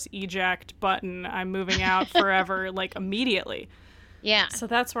divorce eject button, I'm moving out forever, like immediately. Yeah. So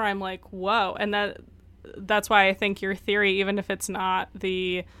that's where I'm like, whoa. And that's why I think your theory, even if it's not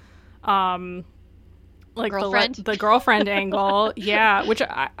the like the girlfriend angle, which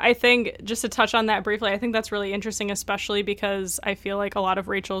I think, just to touch on that briefly, I think that's really interesting, especially because I feel like a lot of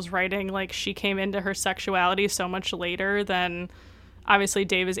Rachel's writing, like she came into her sexuality so much later than, obviously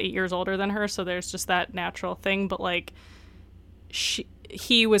Dave is 8 years older than her, so there's just that natural thing, but like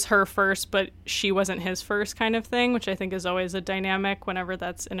he was her first, but she wasn't his first kind of thing, which I think is always a dynamic whenever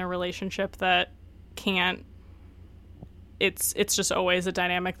that's in a relationship that can't, it's just always a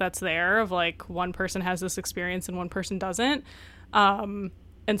dynamic that's there of like one person has this experience and one person doesn't. And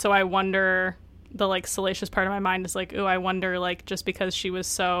so I wonder, the like salacious part of my mind is like, ooh, I wonder, like, just because she was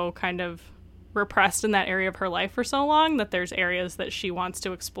so kind of repressed in that area of her life for so long, that there's areas that she wants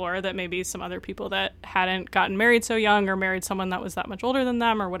to explore that maybe some other people that hadn't gotten married so young or married someone that was that much older than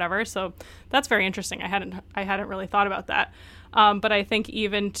them or whatever. So that's very interesting. I hadn't really thought about that. But I think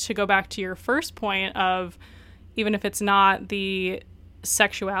even to go back to your first point of, even if it's not the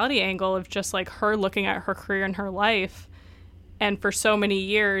sexuality angle of just like her looking at her career and her life And for so many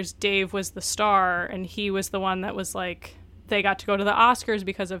years, Dave was the star, and he was the one that was like, they got to go to the Oscars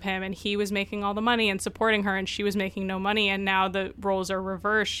because of him, and he was making all the money and supporting her, and she was making no money. And now the roles are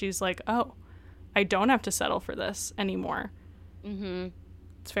reversed. She's like, oh, I don't have to settle for this anymore. Mm-hmm.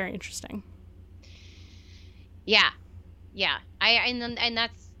 It's very interesting. Yeah.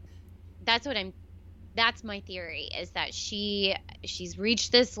 That's my theory, is that she's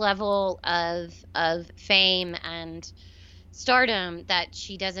reached this level of fame and stardom that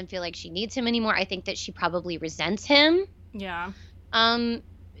she doesn't feel like she needs him anymore. I think that she probably resents him. Yeah.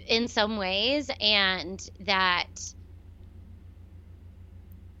 In some ways, and that,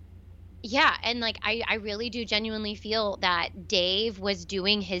 yeah, and like I really do genuinely feel that Dave was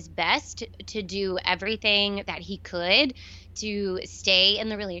doing his best to do everything that he could to stay in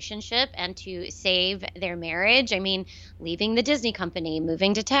the relationship and to save their marriage. I mean, leaving the Disney company,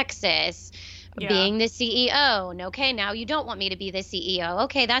 moving to Texas, being the CEO. And okay, now you don't want me to be the CEO.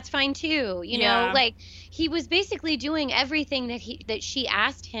 Okay, that's fine too. You know, like he was basically doing everything that she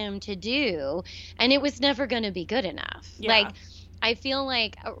asked him to do, and it was never going to be good enough. Yeah. Like, I feel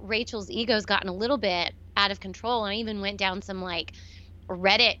like Rachel's ego's gotten a little bit out of control, and I even went down some like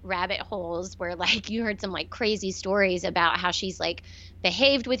Reddit rabbit holes where like you heard some like crazy stories about how she's like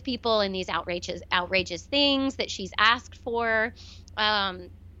behaved with people and these outrageous things that she's asked for.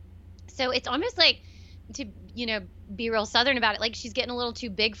 So it's almost like, to, you know, be real Southern about it, like she's getting a little too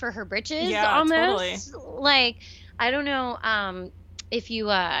big for her britches. Yeah, almost. totally. Like, I don't know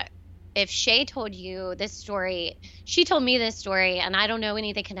if Shay told you this story. She told me this story, and I don't know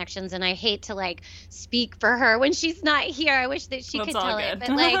any of the connections, and I hate to like speak for her when she's not here. I wish that she could tell it,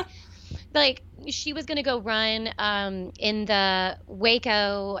 but like she was gonna go run in the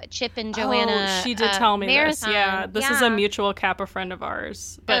Waco Chip and Joanna. Oh, she did tell me marathon. this. Yeah, this is a mutual Kappa friend of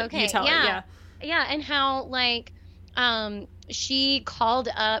ours. But you tell her. Yeah, and how like she called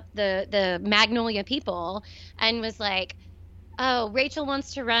up the Magnolia people and was like, oh, Rachel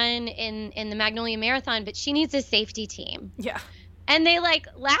wants to run in the Magnolia Marathon, but she needs a safety team. Yeah. And they like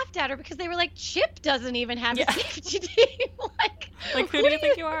laughed at her because they were like, Chip doesn't even have a safety team. like who do you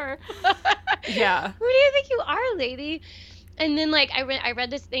think you are? Yeah. Who do you think you are, lady? And then like I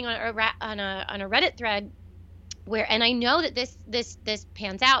read this thing on a Reddit thread where, and I know that this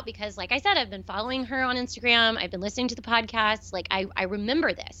pans out because, like I said, I've been following her on Instagram. I've been listening to the podcast. Like I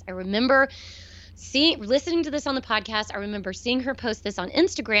remember this. I remember listening to this on the podcast. I remember seeing her post this on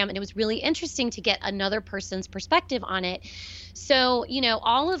Instagram, and it was really interesting to get another person's perspective on it. So, you know,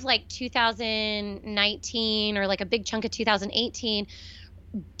 all of like 2019 or like a big chunk of 2018,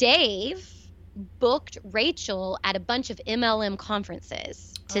 Dave booked Rachel at a bunch of MLM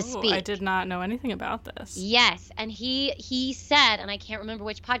conferences to speak. I did not know anything about this. Yes, and he said, and I can't remember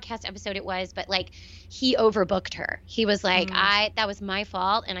which podcast episode it was, but like he overbooked her. He was like, that was my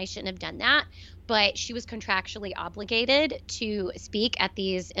fault and I shouldn't have done that. But she was contractually obligated to speak at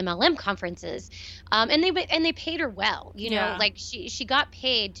these MLM conferences, and they paid her well. You know, like she got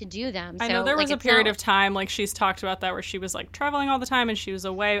paid to do them. I know there was a period of time, like she's talked about that, where she was like traveling all the time and she was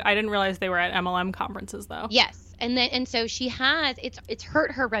away. I didn't realize they were at MLM conferences though. Yes. And so she has, it's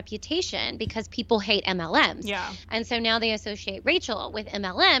hurt her reputation because people hate MLMs. Yeah. And so now they associate Rachel with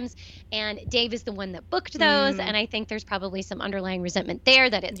MLMs, and Dave is the one that booked those. And I think there's probably some underlying resentment there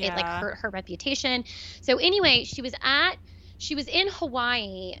that it like hurt her reputation. So anyway, she was in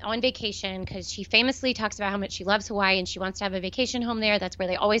Hawaii on vacation because she famously talks about how much she loves Hawaii and she wants to have a vacation home there. That's where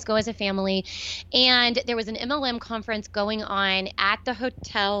they always go as a family. And there was an MLM conference going on at the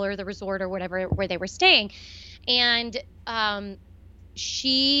hotel or the resort or whatever where they were staying. And no.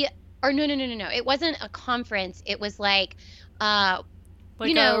 It wasn't a conference. It was like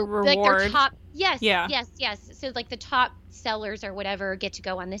you know, a reward. Like their top. Yes. Yeah. Yes. So like the top sellers or whatever get to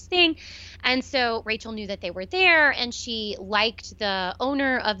go on this thing. And so Rachel knew that they were there, and she liked the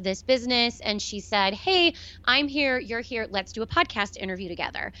owner of this business, and she said, hey, I'm here, you're here, let's do a podcast interview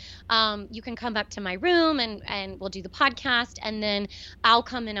together. You can come up to my room and we'll do the podcast, and then I'll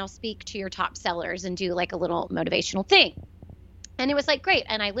come and I'll speak to your top sellers and do like a little motivational thing. And it was like, great.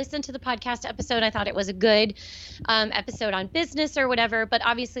 And I listened to the podcast episode. I thought it was a good episode on business or whatever. But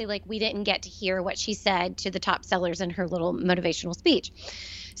obviously, like, we didn't get to hear what she said to the top sellers in her little motivational speech.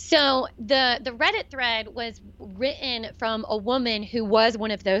 So the Reddit thread was written from a woman who was one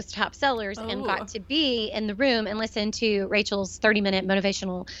of those top sellers and got to be in the room and listen to Rachel's 30-minute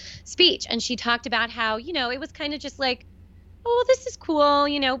motivational speech. And she talked about how, you know, it was kind of just like, oh, this is cool,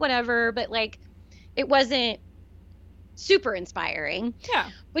 you know, whatever. But like, it wasn't super inspiring. Yeah.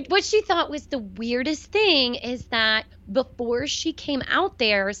 But what she thought was the weirdest thing is that before she came out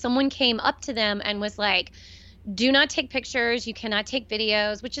there, someone came up to them and was like, do not take pictures. You cannot take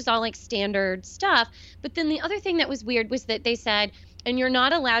videos, which is all like standard stuff. But then the other thing that was weird was that they said, and you're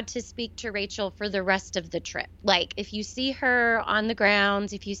not allowed to speak to Rachel for the rest of the trip. Like if you see her on the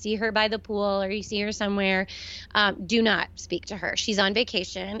grounds, if you see her by the pool or you see her somewhere, do not speak to her. She's on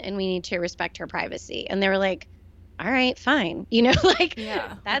vacation and we need to respect her privacy. And they were like, all right, fine. You know, like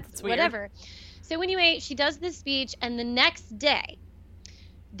that's whatever. So anyway, she does this speech and the next day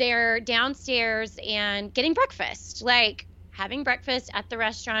they're downstairs and getting breakfast, like having breakfast at the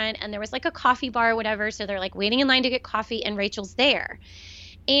restaurant, and there was like a coffee bar or whatever. So they're like waiting in line to get coffee and Rachel's there.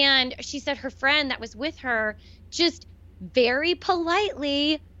 And she said her friend that was with her just very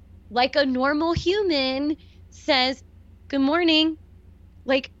politely, like a normal human, says, "Good morning,"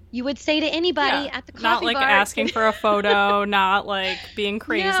 like you would say to anybody at the coffee bar. Not like asking for a photo, not like being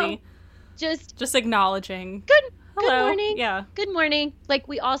crazy. No, just acknowledging. Good morning. Yeah. Good morning. Like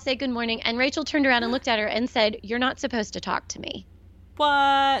we all say good morning. And Rachel turned around and looked at her and said, "You're not supposed to talk to me."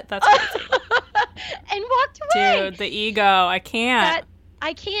 What? That's crazy. And walked away. Dude, the ego. I can't.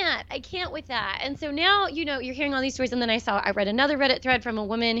 I can't with that. And so now, you know, you're hearing all these stories. And then I read another Reddit thread from a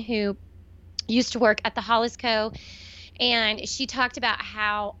woman who used to work at the Hollis Co. And she talked about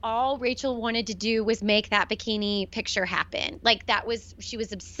how all Rachel wanted to do was make that bikini picture happen. Like she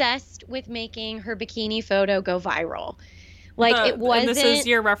was obsessed with making her bikini photo go viral. Like it wasn't. And this is,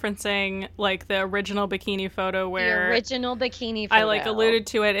 you're referencing like the original bikini photo where. The original bikini photo. I like alluded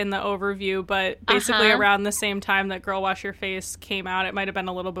to it in the overview, but basically around the same time that Girl Wash Your Face came out, it might have been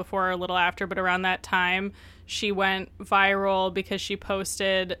a little before or a little after, but around that time, she went viral because she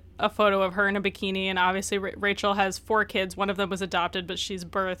posted a photo of her in a bikini. And obviously Rachel has 4 kids. One of them was adopted, but she's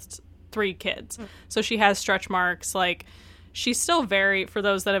birthed 3 kids. So she has stretch marks. Like she's still very, for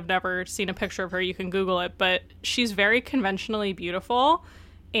those that have never seen a picture of her, you can Google it, but she's very conventionally beautiful.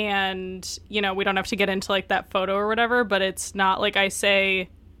 And, you know, we don't have to get into like that photo or whatever, but it's not like I say,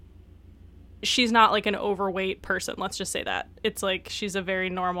 she's not like an overweight person. Let's just say that. It's like she's a very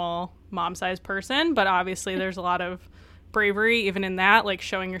normal mom-sized person, but obviously there's a lot of bravery even in that, like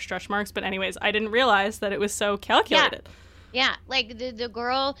showing your stretch marks. But anyways, I didn't realize that it was so calculated. Yeah, like the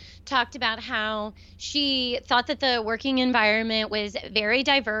girl talked about how she thought that the working environment was very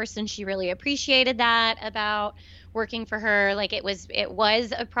diverse and she really appreciated that about working for her. Like it was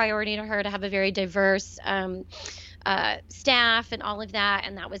a priority to her to have a very diverse staff and all of that,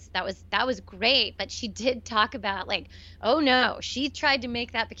 and that was great. But she did talk about like, oh no, she tried to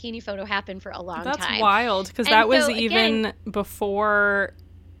make that bikini photo happen for a long time. That's wild, because that was even before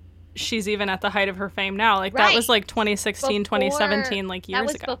she's even at the height of her fame now. Like that was like 2016, 2017, like years ago.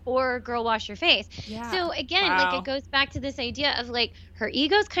 That was before Girl Wash Your Face. Yeah. So again, like it goes back to this idea of like her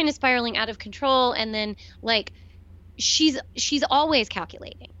ego's kind of spiraling out of control, and then like she's always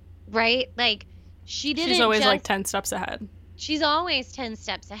calculating, right? Like she's always like 10 steps ahead. She's always 10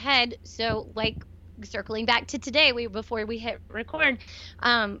 steps ahead. So like circling back to today, before we hit record,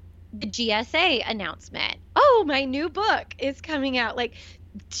 the GSA announcement. Oh, my new book is coming out like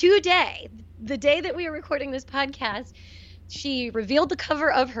today, the day that we are recording this podcast. She revealed the cover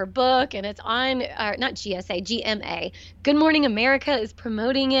of her book, and it's on not GSA, GMA. Good Morning America is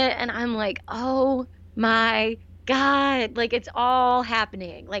promoting it, and I'm like, oh my God, like it's all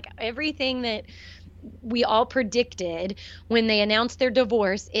happening. Like everything that we all predicted when they announced their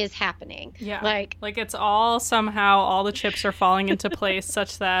divorce is happening. Yeah. Like it's all somehow, all the chips are falling into place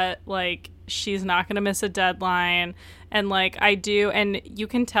such that like she's not going to miss a deadline. And like I do, and you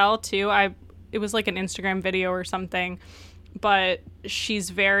can tell too, it was like an Instagram video or something, but she's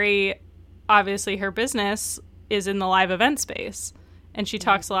very, obviously her business is in the live event space. And she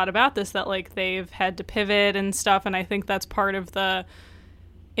talks a lot about this, that like they've had to pivot and stuff. And I think that's part of the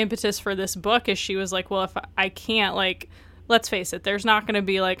impetus for this book is she was like, well, if I can't, like, let's face it, there's not going to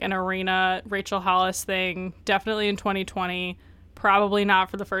be like an arena Rachel Hollis thing, definitely in 2020, probably not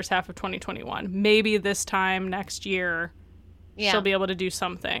for the first half of 2021. Maybe this time next year she'll be able to do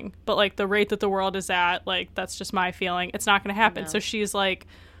something. But like the rate that the world is at, like that's just my feeling. It's not going to happen. No. So she's like,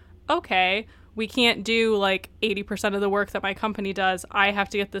 okay, we can't do like 80% of the work that my company does. I have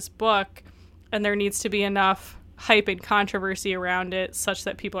to get this book, and there needs to be enough hype and controversy around it such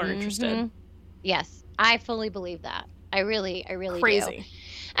that people are interested. Yes, I fully believe that. I really crazy. Do.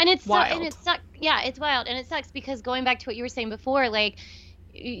 And it's wild. And it sucks. Yeah, it's wild, and it sucks because going back to what you were saying before, like,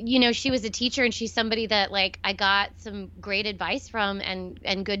 you know, she was a teacher, and she's somebody that like I got some great advice from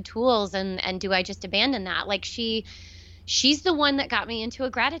and good tools, and do I just abandon that? Like she's the one that got me into a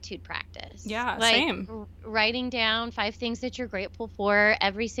gratitude practice. Yeah, like, same. Writing down 5 things that you're grateful for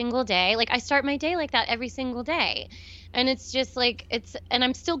every single day. Like I start my day like that every single day. And it's just like and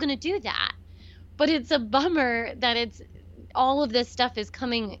I'm still going to do that. but it's a bummer that it's all of this stuff is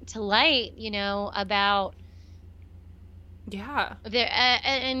coming to light, about Yeah.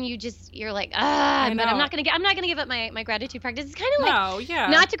 and you're like, I but I'm know. not gonna give up my gratitude practice. It's kind of like, No, yeah.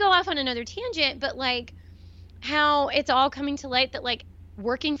 not to go off on another tangent, but like how it's all coming to light that like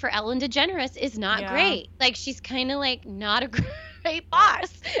working for Ellen DeGeneres is not Yeah. great. Like she's kind of like not a great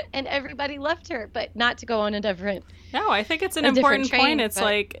boss, and everybody loved her. But not to go on a different. No, I think it's an a different important train, point. It's but-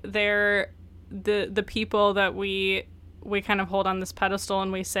 like they're the people that we kind of hold on this pedestal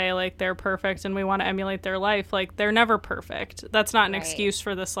and we say like they're perfect and we want to emulate their life. Like they're never perfect. That's not an Right. excuse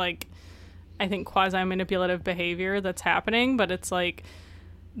for this, like, I think quasi manipulative behavior that's happening, but it's like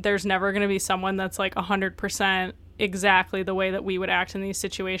there's never going to be someone that's like 100% exactly the way that we would act in these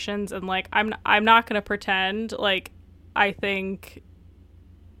situations. And like I'm not going to pretend like I think,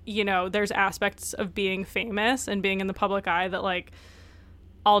 there's aspects of being famous and being in the public eye that like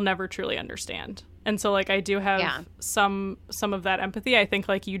I'll never truly understand. And so like I do have some of that empathy. I think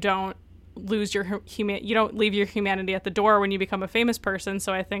like you don't lose your you don't leave your humanity at the door when you become a famous person.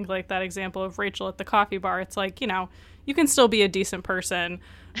 So I think like that example of Rachel at the coffee bar, it's like, you can still be a decent person,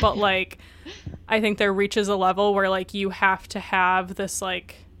 but like I think there reaches a level where like you have to have this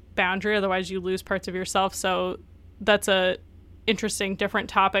like boundary, otherwise you lose parts of yourself. So that's a interesting different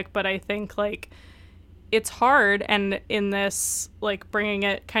topic, but I think like it's hard. And in this, like bringing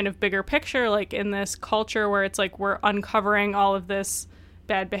it kind of bigger picture, like in this culture where it's like we're uncovering all of this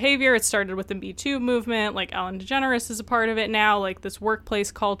bad behavior. It started with the Me Too movement. Like Ellen DeGeneres is a part of it now, like this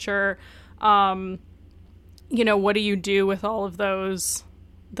workplace culture. What do you do with all of those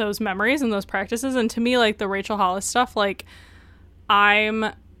memories and those practices? And to me, like the Rachel Hollis stuff, like I'm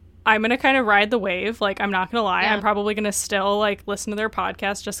going to kind of ride the wave. Like, I'm not going to lie. Yeah. I'm probably going to still like listen to their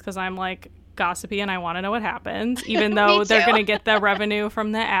podcast just because I'm like gossipy and I want to know what happens, even though they're going to get the revenue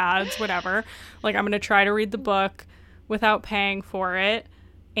from the ads, whatever. Like, I'm going to try to read the book without paying for it.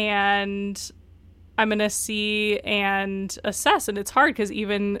 And I'm going to see and assess. And it's hard because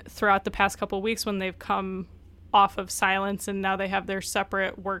even throughout the past couple of weeks when they've come off of silence and now they have their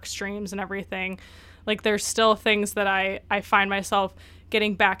separate work streams and everything, like there's still things that I find myself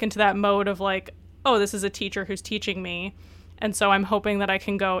getting back into that mode of like, oh, this is a teacher who's teaching me. And so I'm hoping that I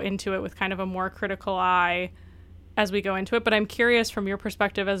can go into it with kind of a more critical eye as we go into it. But I'm curious from your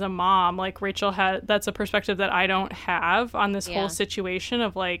perspective as a mom, like Rachel had, that's a perspective that I don't have on this whole situation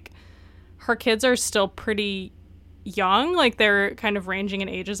of like, her kids are still pretty young. Like they're kind of ranging in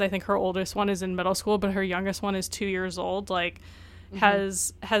ages. I think her oldest one is in middle school, but her youngest one is 2 years old. Like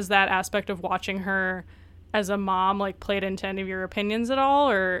has that aspect of watching her as a mom like played into any of your opinions at all?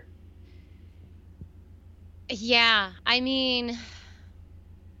 Or Yeah, I mean,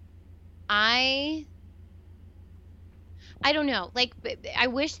 I don't know. Like, I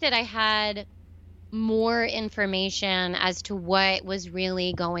wish that I had more information as to what was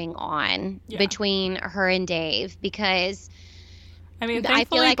really going on between her and Dave, because I mean, I feel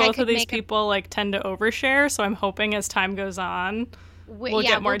thankfully like I both could of these make people like tend to overshare, so I'm hoping as time goes on we'll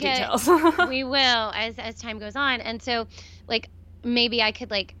get more details. We will as time goes on. And so like maybe I could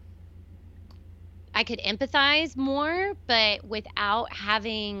empathize more, but without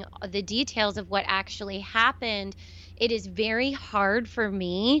having the details of what actually happened, it is very hard for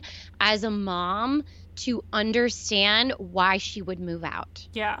me as a mom to understand why she would move out.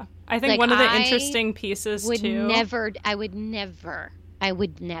 Yeah. I think Like, one of the I interesting pieces I would too. never.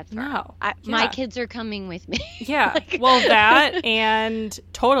 No. My kids are coming with me. Yeah. Well, that and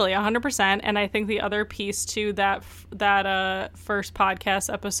totally 100%. And I think the other piece to that first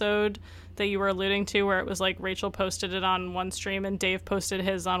podcast episode that you were alluding to, where it was like Rachel posted it on one stream and Dave posted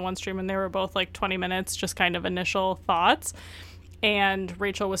his on one stream, and they were both like 20 minutes, just kind of initial thoughts. And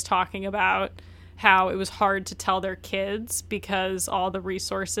Rachel was talking about how it was hard to tell their kids because all the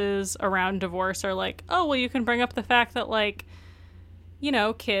resources around divorce are like, oh, well, you can bring up the fact that like, you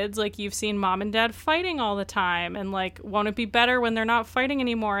know, kids, like you've seen mom and dad fighting all the time, and like, won't it be better when they're not fighting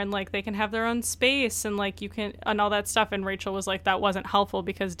anymore and like they can have their own space and like you can, and all that stuff. And Rachel was like, that wasn't helpful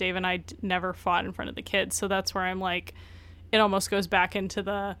because Dave and I never fought in front of the kids. So that's where I'm like, it almost goes back into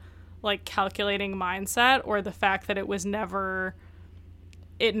the like calculating mindset, or the fact that it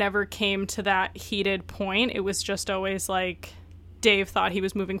never came to that heated point. It was just always like Dave thought he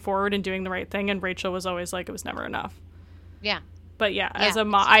was moving forward and doing the right thing, and Rachel was always like, it was never enough. Yeah. But yeah, as a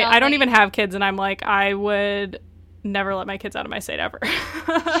mom, I don't even have kids, and I'm like, I would never let my kids out of my sight ever.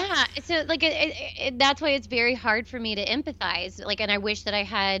 Yeah, so like that's why it's very hard for me to empathize. Like, and I wish that I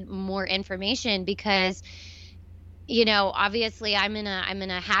had more information because, you know, obviously I'm in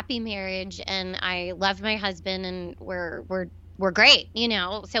a happy marriage and I love my husband and we're were great, you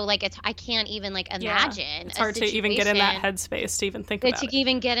know. So like I can't even like imagine. It's hard to even get in that headspace to even think about it. To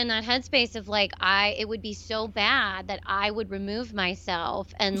even get in that headspace of like it would be so bad that I would remove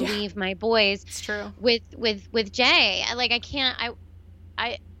myself and leave my boys. It's true. With Jay. Like I can't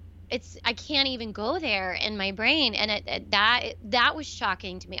even go there in my brain, and that was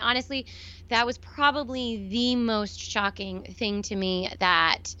shocking to me. Honestly, that was probably the most shocking thing to me,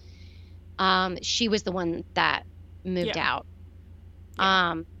 that she was the one that moved out.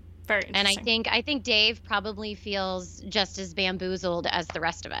 Very interesting. And I think Dave probably feels just as bamboozled as the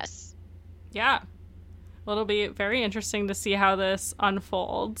rest of us. Yeah. Well, it'll be very interesting to see how this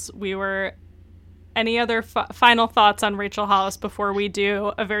unfolds. Any other final thoughts on Rachel Hollis before we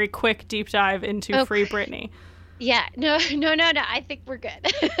do a very quick deep dive into Free Britney? Yeah, no. I think we're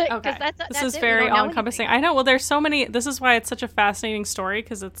good. Okay. This is very all-encompassing. I know. Well, there's so many. This is why it's such a fascinating story,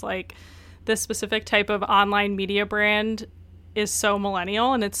 because it's like this specific type of online media brand is so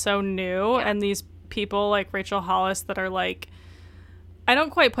millennial and it's so new. Yeah. And these people like Rachel Hollis that are like, I don't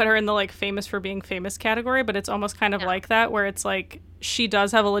quite put her in the like famous for being famous category, but it's almost kind of like that, where it's like she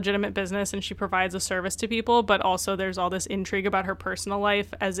does have a legitimate business and she provides a service to people, but also there's all this intrigue about her personal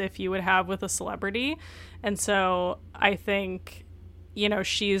life as if you would have with a celebrity. And so I think, you know,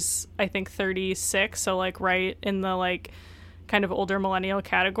 she's, I think 36, so like right in the like kind of older millennial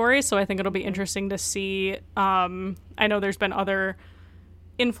category. So I think it'll be interesting to see. I know there's been other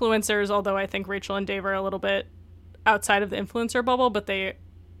influencers, although I think Rachel and Dave are a little bit outside of the influencer bubble, but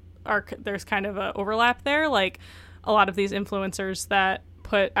there's kind of an overlap there. Like a lot of these influencers that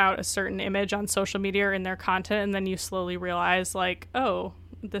put out a certain image on social media or in their content, and then you slowly realize like, oh,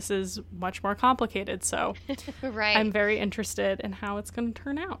 this is much more complicated. So right. I'm very interested in how it's going to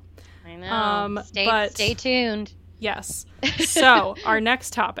turn out. I know. Stay tuned. Yes. So our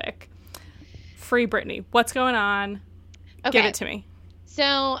next topic, Free Britney. What's going on? Okay. Give it to me.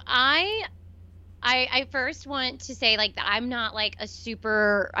 So I first want to say, like, I'm not like a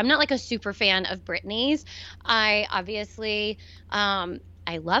super fan of Britney's. I obviously,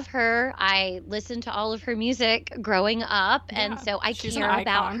 I love her. I listened to all of her music growing up, and so I care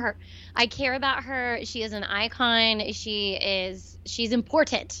about her. I care about her. She is an icon. She's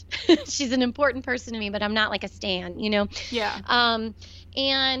important. She's an important person to me, but I'm not like a stan, you know? Yeah.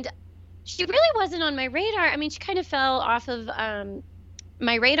 And she really wasn't on my radar. I mean, she kind of fell off of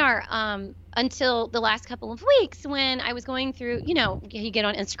my radar until the last couple of weeks, when I was going through, you know, you get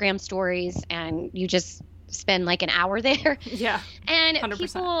on Instagram stories and you just spend like an hour there. Yeah. And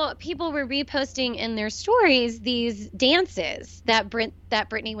 100%. people were reposting in their stories these dances that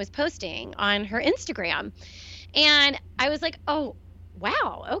Britney was posting on her Instagram. And I was like, oh,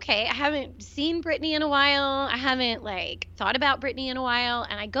 wow, okay. I haven't seen Britney in a while. I haven't like thought about Britney in a while.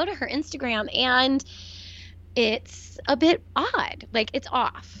 And I go to her Instagram and it's a bit odd. Like it's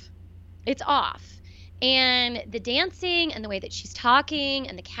off. And the dancing and the way that she's talking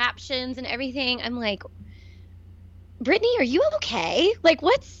and the captions and everything, I'm like, Britney, are you okay? Like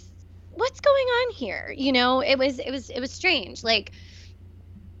what's going on here? You know, it was strange. Like,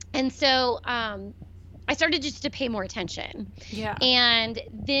 and so I started just to pay more attention. Yeah. And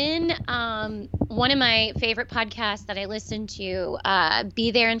then one of my favorite podcasts that I listened to, Be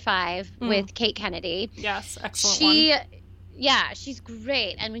There in 5 with Kate Kennedy. Yes, excellent one. Yeah, she's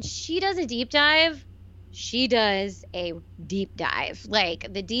great. And when she does a deep dive, she does a deep dive.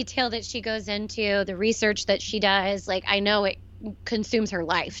 Like the detail that she goes into, the research that she does, like I know it consumes her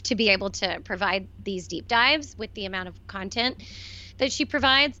life to be able to provide these deep dives with the amount of content that she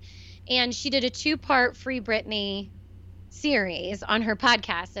provides. And she did a 2-part Free Britney series on her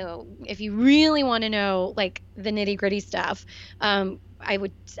podcast. So if you really want to know like the nitty gritty stuff, I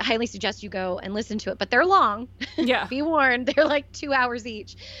would highly suggest you go and listen to it, but they're long. Yeah. Be warned. They're like 2 hours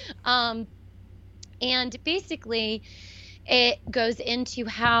each. And basically it goes into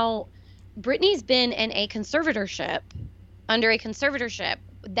how Britney's been in a conservatorship, under a conservatorship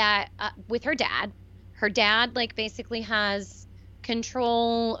that with her dad. Her dad like basically has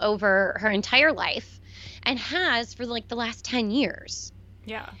control over her entire life and has for like the last 10 years.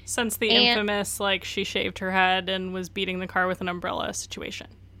 Yeah, since the infamous like she shaved her head and was beating the car with an umbrella situation.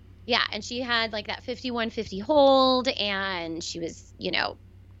 Yeah, and she had like that 5150 hold and she was, you know,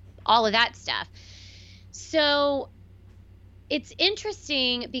 all of that stuff. So it's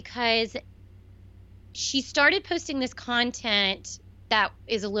interesting because she started posting this content that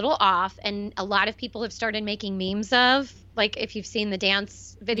is a little off, and a lot of people have started making memes of, like if you've seen the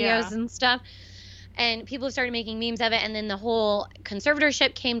dance videos and stuff, and people have started making memes of it, and then the whole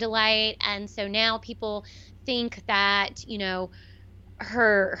conservatorship came to light, and so now people think that, you know,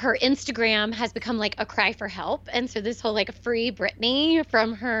 her Instagram has become like a cry for help. And so this whole like free Britney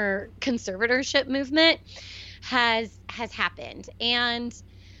from her conservatorship movement has happened. And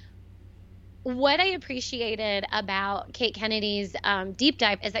what I appreciated about Kate Kennedy's deep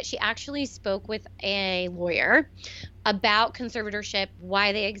dive is that she actually spoke with a lawyer about conservatorship,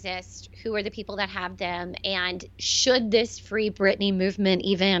 why they exist, who are the people that have them, and should this free Britney movement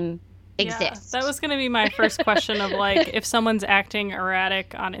even exist. That was going to be my first question of like, if someone's acting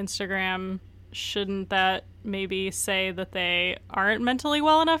erratic on Instagram, shouldn't that maybe say that they aren't mentally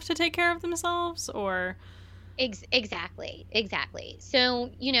well enough to take care of themselves? Or Exactly.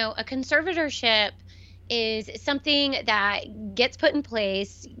 So, a conservatorship is something that gets put in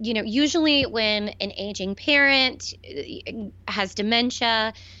place, usually when an aging parent has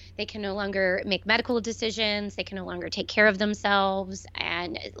dementia. They can no longer make medical decisions. They can no longer take care of themselves.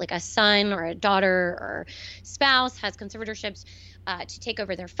 And like a son or a daughter or spouse has conservatorships to take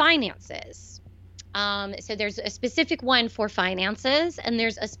over their finances. So there's a specific one for finances, and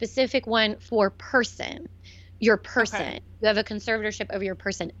there's a specific one for person. Your person. Okay. You have a conservatorship over your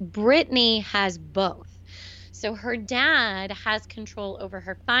person. Britney has both. So her dad has control over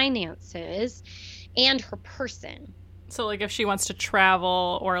her finances and her person. So, like, if she wants to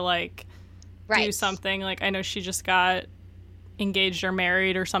travel or, like, do something, like, I know she just got engaged or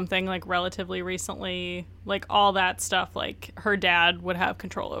married or something, like, relatively recently. Like, all that stuff, like, her dad would have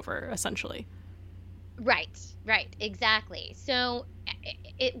control over, essentially. Right, exactly. So,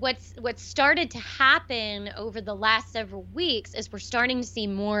 what's started to happen over the last several weeks is we're starting to see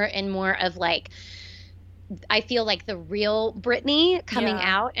more and more of, like, I feel like the real Britney coming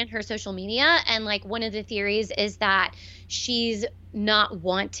out in her social media. And like one of the theories is that she's not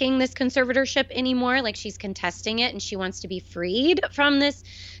wanting this conservatorship anymore. Like she's contesting it and she wants to be freed from this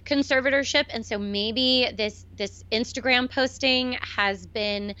conservatorship. And so maybe this Instagram posting has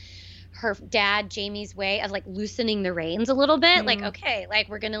been her dad, Jamie's way of like loosening the reins a little bit. Like, okay, like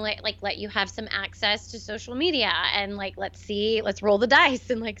we're going to let you have some access to social media and like, let's roll the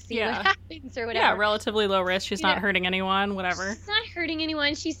dice and like see what happens or whatever. Yeah. Relatively low risk. She's not hurting anyone, whatever. She's not hurting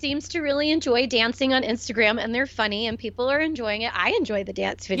anyone. She seems to really enjoy dancing on Instagram and they're funny and people are enjoying it. I enjoy the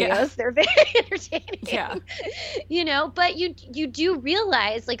dance videos. Yeah. They're very entertaining. Yeah. But you do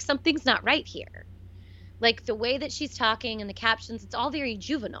realize like something's not right here. Like the way that she's talking and the captions, it's all very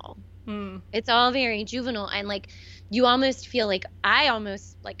juvenile. It's all very juvenile and like you almost feel like I'll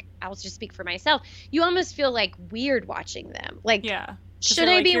just speak for myself. You almost feel like weird watching them. Like, should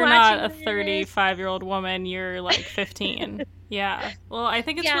I be watching? You're not a 35-year-old woman. You're like 15. Yeah. Well, I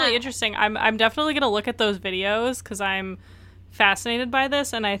think it's really interesting. I'm definitely going to look at those videos because I'm fascinated by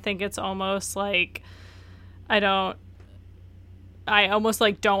this, and I think it's almost like I almost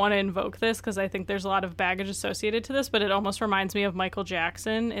like don't want to invoke this because I think there's a lot of baggage associated to this, but it almost reminds me of Michael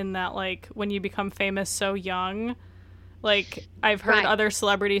Jackson in that like when you become famous so young, like I've heard other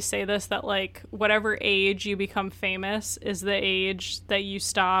celebrities say this, that like whatever age you become famous is the age that you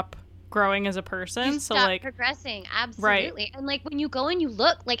stop growing as a person. So like progressing. Absolutely. Right. And like when you go and you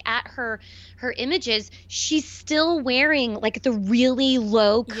look like at her images, she's still wearing like the really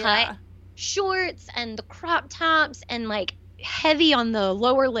low cut shorts and the crop tops and like heavy on the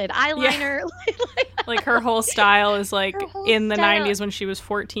lower lid eyeliner. Like her whole style is like in the 90s when she was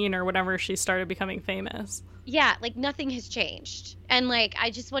 14 or whatever she started becoming famous. Yeah, like nothing has changed. And like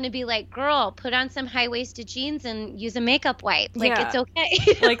I just want to be like, girl, put on some high-waisted jeans and use a makeup wipe. Like it's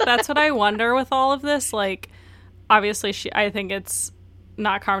okay. Like that's what I wonder with all of this. Like obviously I think it's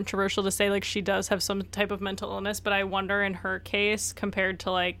not controversial to say like she does have some type of mental illness, but I wonder in her case compared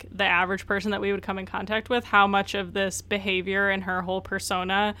to like the average person that we would come in contact with, how much of this behavior and her whole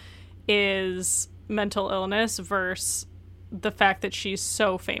persona is mental illness versus the fact that she's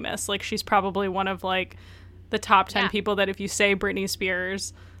so famous. Like she's probably one of like the top 10 people that if you say Britney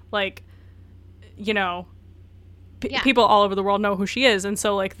Spears, like, you know, people all over the world know who she is. And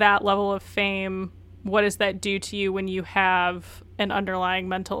so like that level of fame, what does that do to you when you have an underlying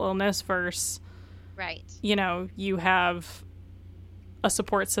mental illness versus, you know, you have a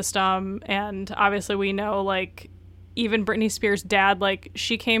support system? And obviously we know like even Britney Spears' dad, like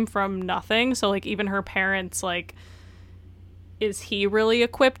she came from nothing. So like even her parents, like, is he really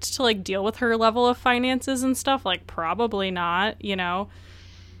equipped to like deal with her level of finances and stuff? Like probably not, you know?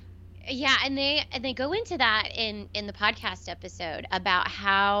 Yeah, and they go into that in the podcast episode about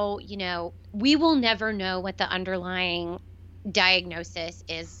how, you know, we will never know what the underlying diagnosis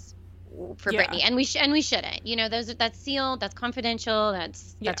is for Yeah. Britney, and we shouldn't. You know, that's sealed, that's confidential,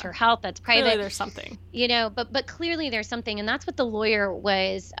 that's Yeah. her health, that's private. Clearly there's something. You know, but clearly there's something, and that's what the lawyer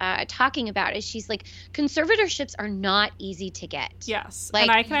was talking about. Is she's like, conservatorships are not easy to get. Yes, Like,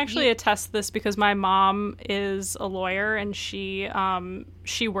 and I can actually attest to this because my mom is a lawyer, and she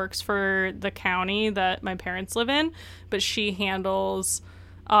works for the county that my parents live in, but she handles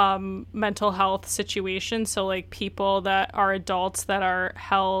mental health situations. So like people that are adults that are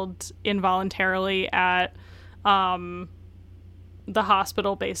held involuntarily at the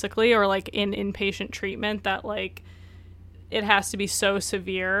hospital basically, or like in inpatient treatment, that like it has to be so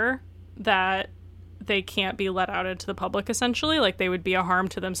severe that they can't be let out into the public, essentially. Like they would be a harm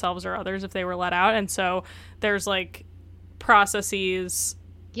to themselves or others if they were let out. And so there's like processes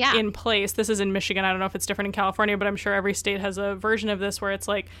in place. This is in Michigan. I don't know if it's different in California, but I'm sure every state has a version of this where it's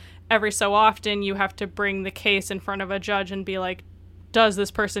like every so often you have to bring the case in front of a judge and be like, does this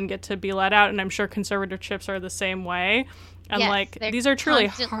person get to be let out? And I'm sure conservatorships are the same way. And Yes, like they're these are truly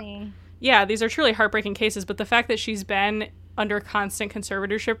constantly- these are truly heartbreaking cases, but the fact that she's been under constant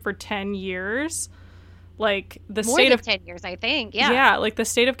conservatorship for 10 years, like the more state than of 10 years, I think. Yeah. like the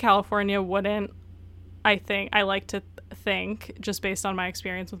state of California wouldn't, I like to think, just based on my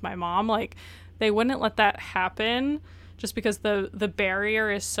experience with my mom, like they wouldn't let that happen just because the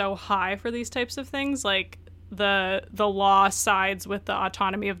barrier is so high for these types of things. Like the law sides with the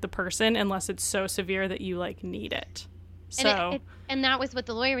autonomy of the person unless it's so severe that you like need it. So and that was what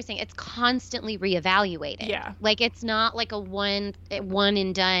the lawyer was saying. It's constantly reevaluated. Yeah. Like it's not like a one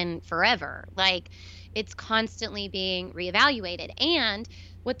and done forever. Like it's constantly being reevaluated. And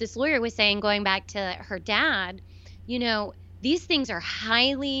what this lawyer was saying, going back to her dad, you know, these things are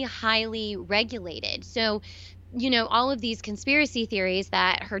highly, highly regulated. So, you know, all of these conspiracy theories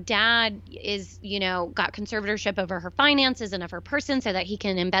that her dad is, you know, got conservatorship over her finances and of her person so that he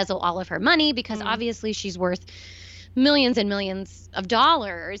can embezzle all of her money because obviously she's worth millions and millions of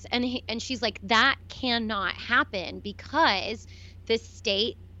dollars. And she's like, that cannot happen because the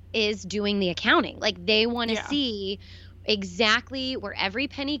state is doing the accounting. Like they want to see exactly where every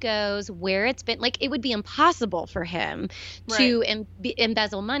penny goes, where it's been. Like it would be impossible for him to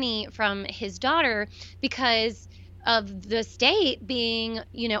embezzle money from his daughter because of the state being,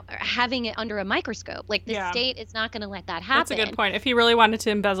 you know, having it under a microscope. Like the state is not going to let that happen. That's a good point. If he really wanted to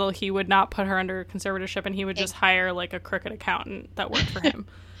embezzle, he would not put her under conservatorship and he would just hire like a crooked accountant that worked for him.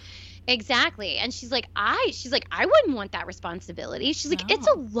 Exactly. And she's like, I wouldn't want that responsibility. She's like, it's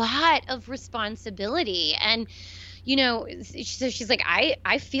a lot of responsibility. And, you know, so she's like,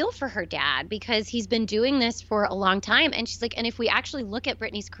 I feel for her dad because he's been doing this for a long time. And she's like, and if we actually look at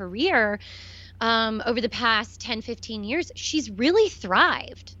Britney's career over the past 10, 15 years, she's really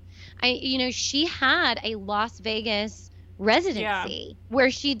thrived. She had a Las Vegas residency where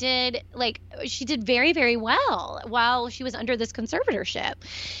she did very, very well while she was under this conservatorship.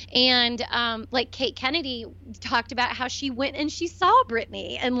 And like Kate Kennedy talked about how she went and she saw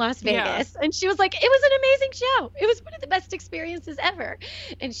Britney in Las Vegas and she was like, it was an amazing show. It was one of the best experiences ever.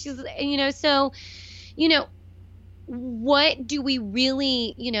 And she's, you know, so, you know, what do we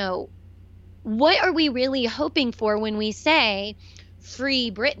really, you know, what are we really hoping for when we say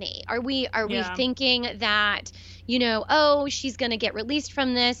free Britney? Are we thinking that, you know, oh, she's going to get released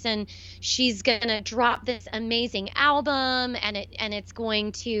from this and she's going to drop this amazing album and it's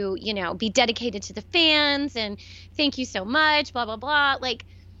going to, you know, be dedicated to the fans and thank you so much, blah, blah, blah. Like,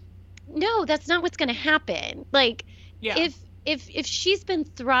 no, that's not what's going to happen. Like, if she's been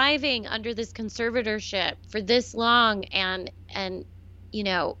thriving under this conservatorship for this long and, you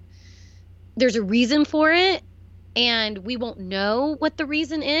know, there's a reason for it and we won't know what the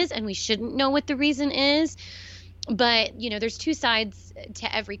reason is and we shouldn't know what the reason is. But, you know, there's two sides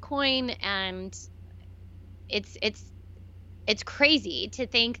to every coin, and it's crazy to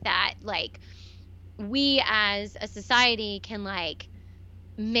think that, like, we as a society can, like,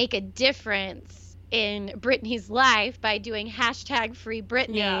 make a difference in Britney's life by doing hashtag free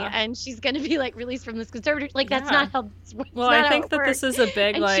Britney and she's going to be, like, released from this conservatorship. Like, that's not how it's Well, I think that this is a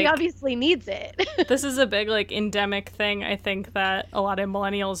big, and like... she obviously needs it. This is a big, like, endemic thing, I think, that a lot of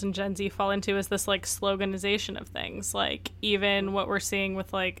millennials and Gen Z fall into is this, like, sloganization of things. Like, even what we're seeing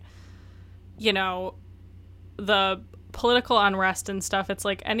with, like, you know, the political unrest and stuff, it's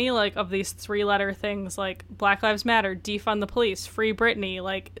like any, like, of these three-letter things, like Black Lives Matter, defund the police, free Britney,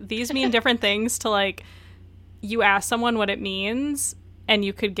 like, these mean different things to, like, you ask someone what it means and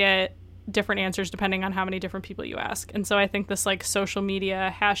you could get different answers depending on how many different people you ask. And so I think this, like, social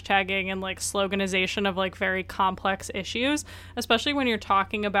media hashtagging and, like, sloganization of, like, very complex issues, especially when you're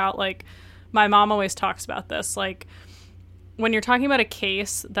talking about, like, my mom always talks about this, like, when you're talking about a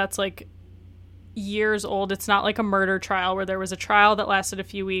case that's like years old, it's not like a murder trial where there was a trial that lasted a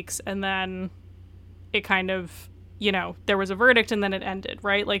few weeks and then it kind of, you know, there was a verdict and then it ended,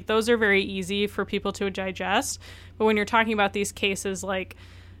 right? Like those are very easy for people to digest. But when you're talking about these cases like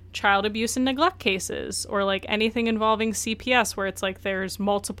child abuse and neglect cases, or like anything involving CPS where it's like there's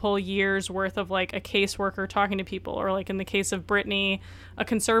multiple years worth of like a caseworker talking to people, or like in the case of Brittany, a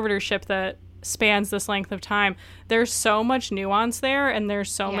conservatorship that spans this length of time, there's so much nuance there, and there's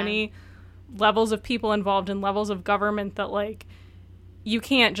so many levels of people involved and levels of government that like you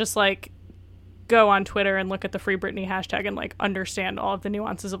can't just like go on Twitter and look at the Free Britney hashtag and like understand all of the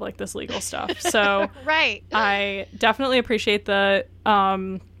nuances of like this legal stuff. So right. I definitely appreciate the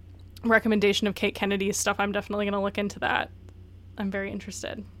recommendation of Kate Kennedy's stuff. I'm definitely going to look into that. I'm very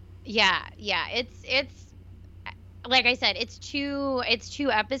interested. Yeah. It's like I said, it's two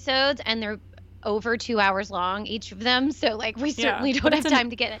episodes and they're over 2 hours long, each of them. So like we certainly don't have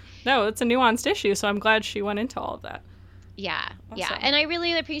time to get it. No, it's a nuanced issue. So I'm glad she went into all of that. Yeah. Awesome. Yeah. And I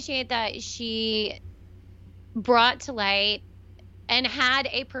really appreciate that she brought to light and had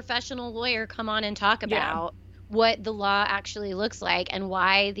a professional lawyer come on and talk about what the law actually looks like and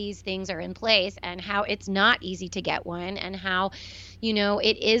why these things are in place and how it's not easy to get one and how, you know,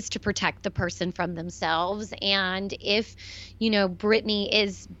 it is to protect the person from themselves. And if, you know, Brittany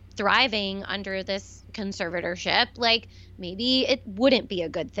is thriving under this conservatorship, like maybe it wouldn't be a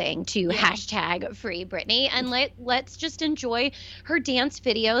good thing to hashtag Free Britney and let's just enjoy her dance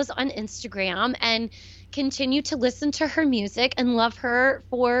videos on Instagram and continue to listen to her music and love her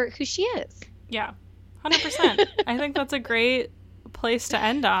for who she is. Yeah, 100%. I think that's a great place to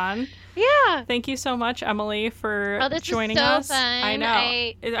end on. Yeah. Thank you so much, Emily, for joining us. Fun. I know.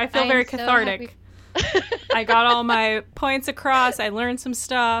 I feel I'm very so cathartic. I got all my points across. I learned some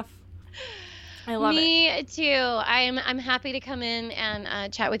stuff. I love it. Me too. I'm happy to come in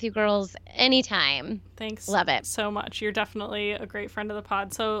and chat with you girls anytime. Thanks. Love it so much. You're definitely a great friend of the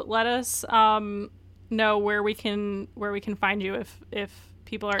pod. So let us know where we can find you if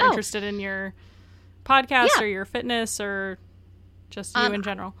people are interested in your podcast or your fitness or just you in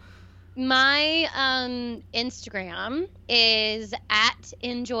general. My Instagram is at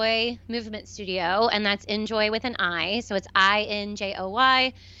Enjoy Movement Studio, and that's Enjoy with an I. So it's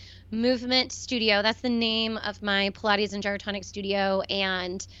INJOY Movement Studio. That's the name of my Pilates and Gyrotonic studio.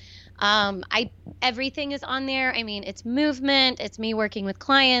 And everything is on there. I mean, it's movement. It's me working with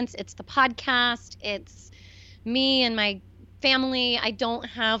clients. It's the podcast. It's me and my family. I don't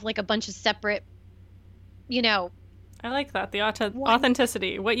have like a bunch of separate, you know. I like that. The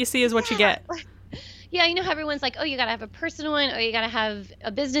authenticity. What you see is what you get. Yeah, you know how everyone's like, oh, you got to have a personal one, or you got to have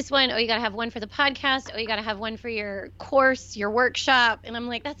a business one, or you got to have one for the podcast, or you got to have one for your course, your workshop. And I'm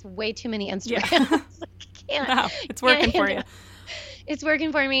like, that's way too many Instagrams. Yeah. No, it's working for you. It's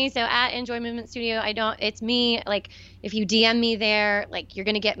working for me. So at Enjoy Movement Studio, it's me. Like if you DM me there, like you're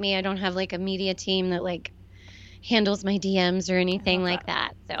going to get me. I don't have like a media team that like handles my DMs or anything like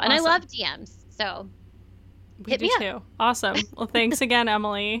that. So, and awesome. I love DMs. So we do too. Awesome. Well, thanks again,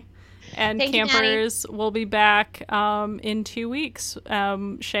 Emily. And Thank Campers will be back in 2 weeks.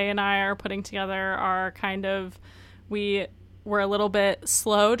 Shay and I are putting together our we were a little bit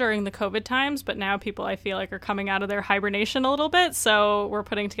slow during the COVID times, but now people I feel like are coming out of their hibernation a little bit. So we're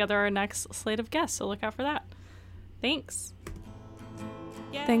putting together our next slate of guests. So look out for that. Thanks.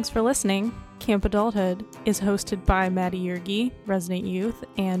 Yay. Thanks for listening. Camp Adulthood is hosted by Maddie Yergi, Resident Youth,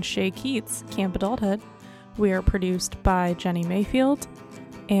 and Shay Keats, Camp Adulthood. We are produced by Jenny Mayfield,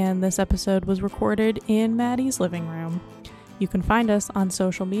 and this episode was recorded in Maddie's living room. You can find us on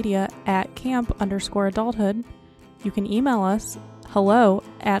social media at camp_adulthood. You can email us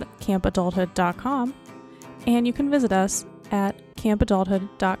hello@campadulthood.com, and you can visit us at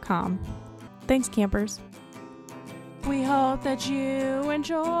campadulthood.com. Thanks, campers. We hope that you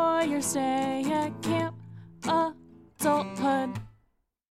enjoy your stay at camp.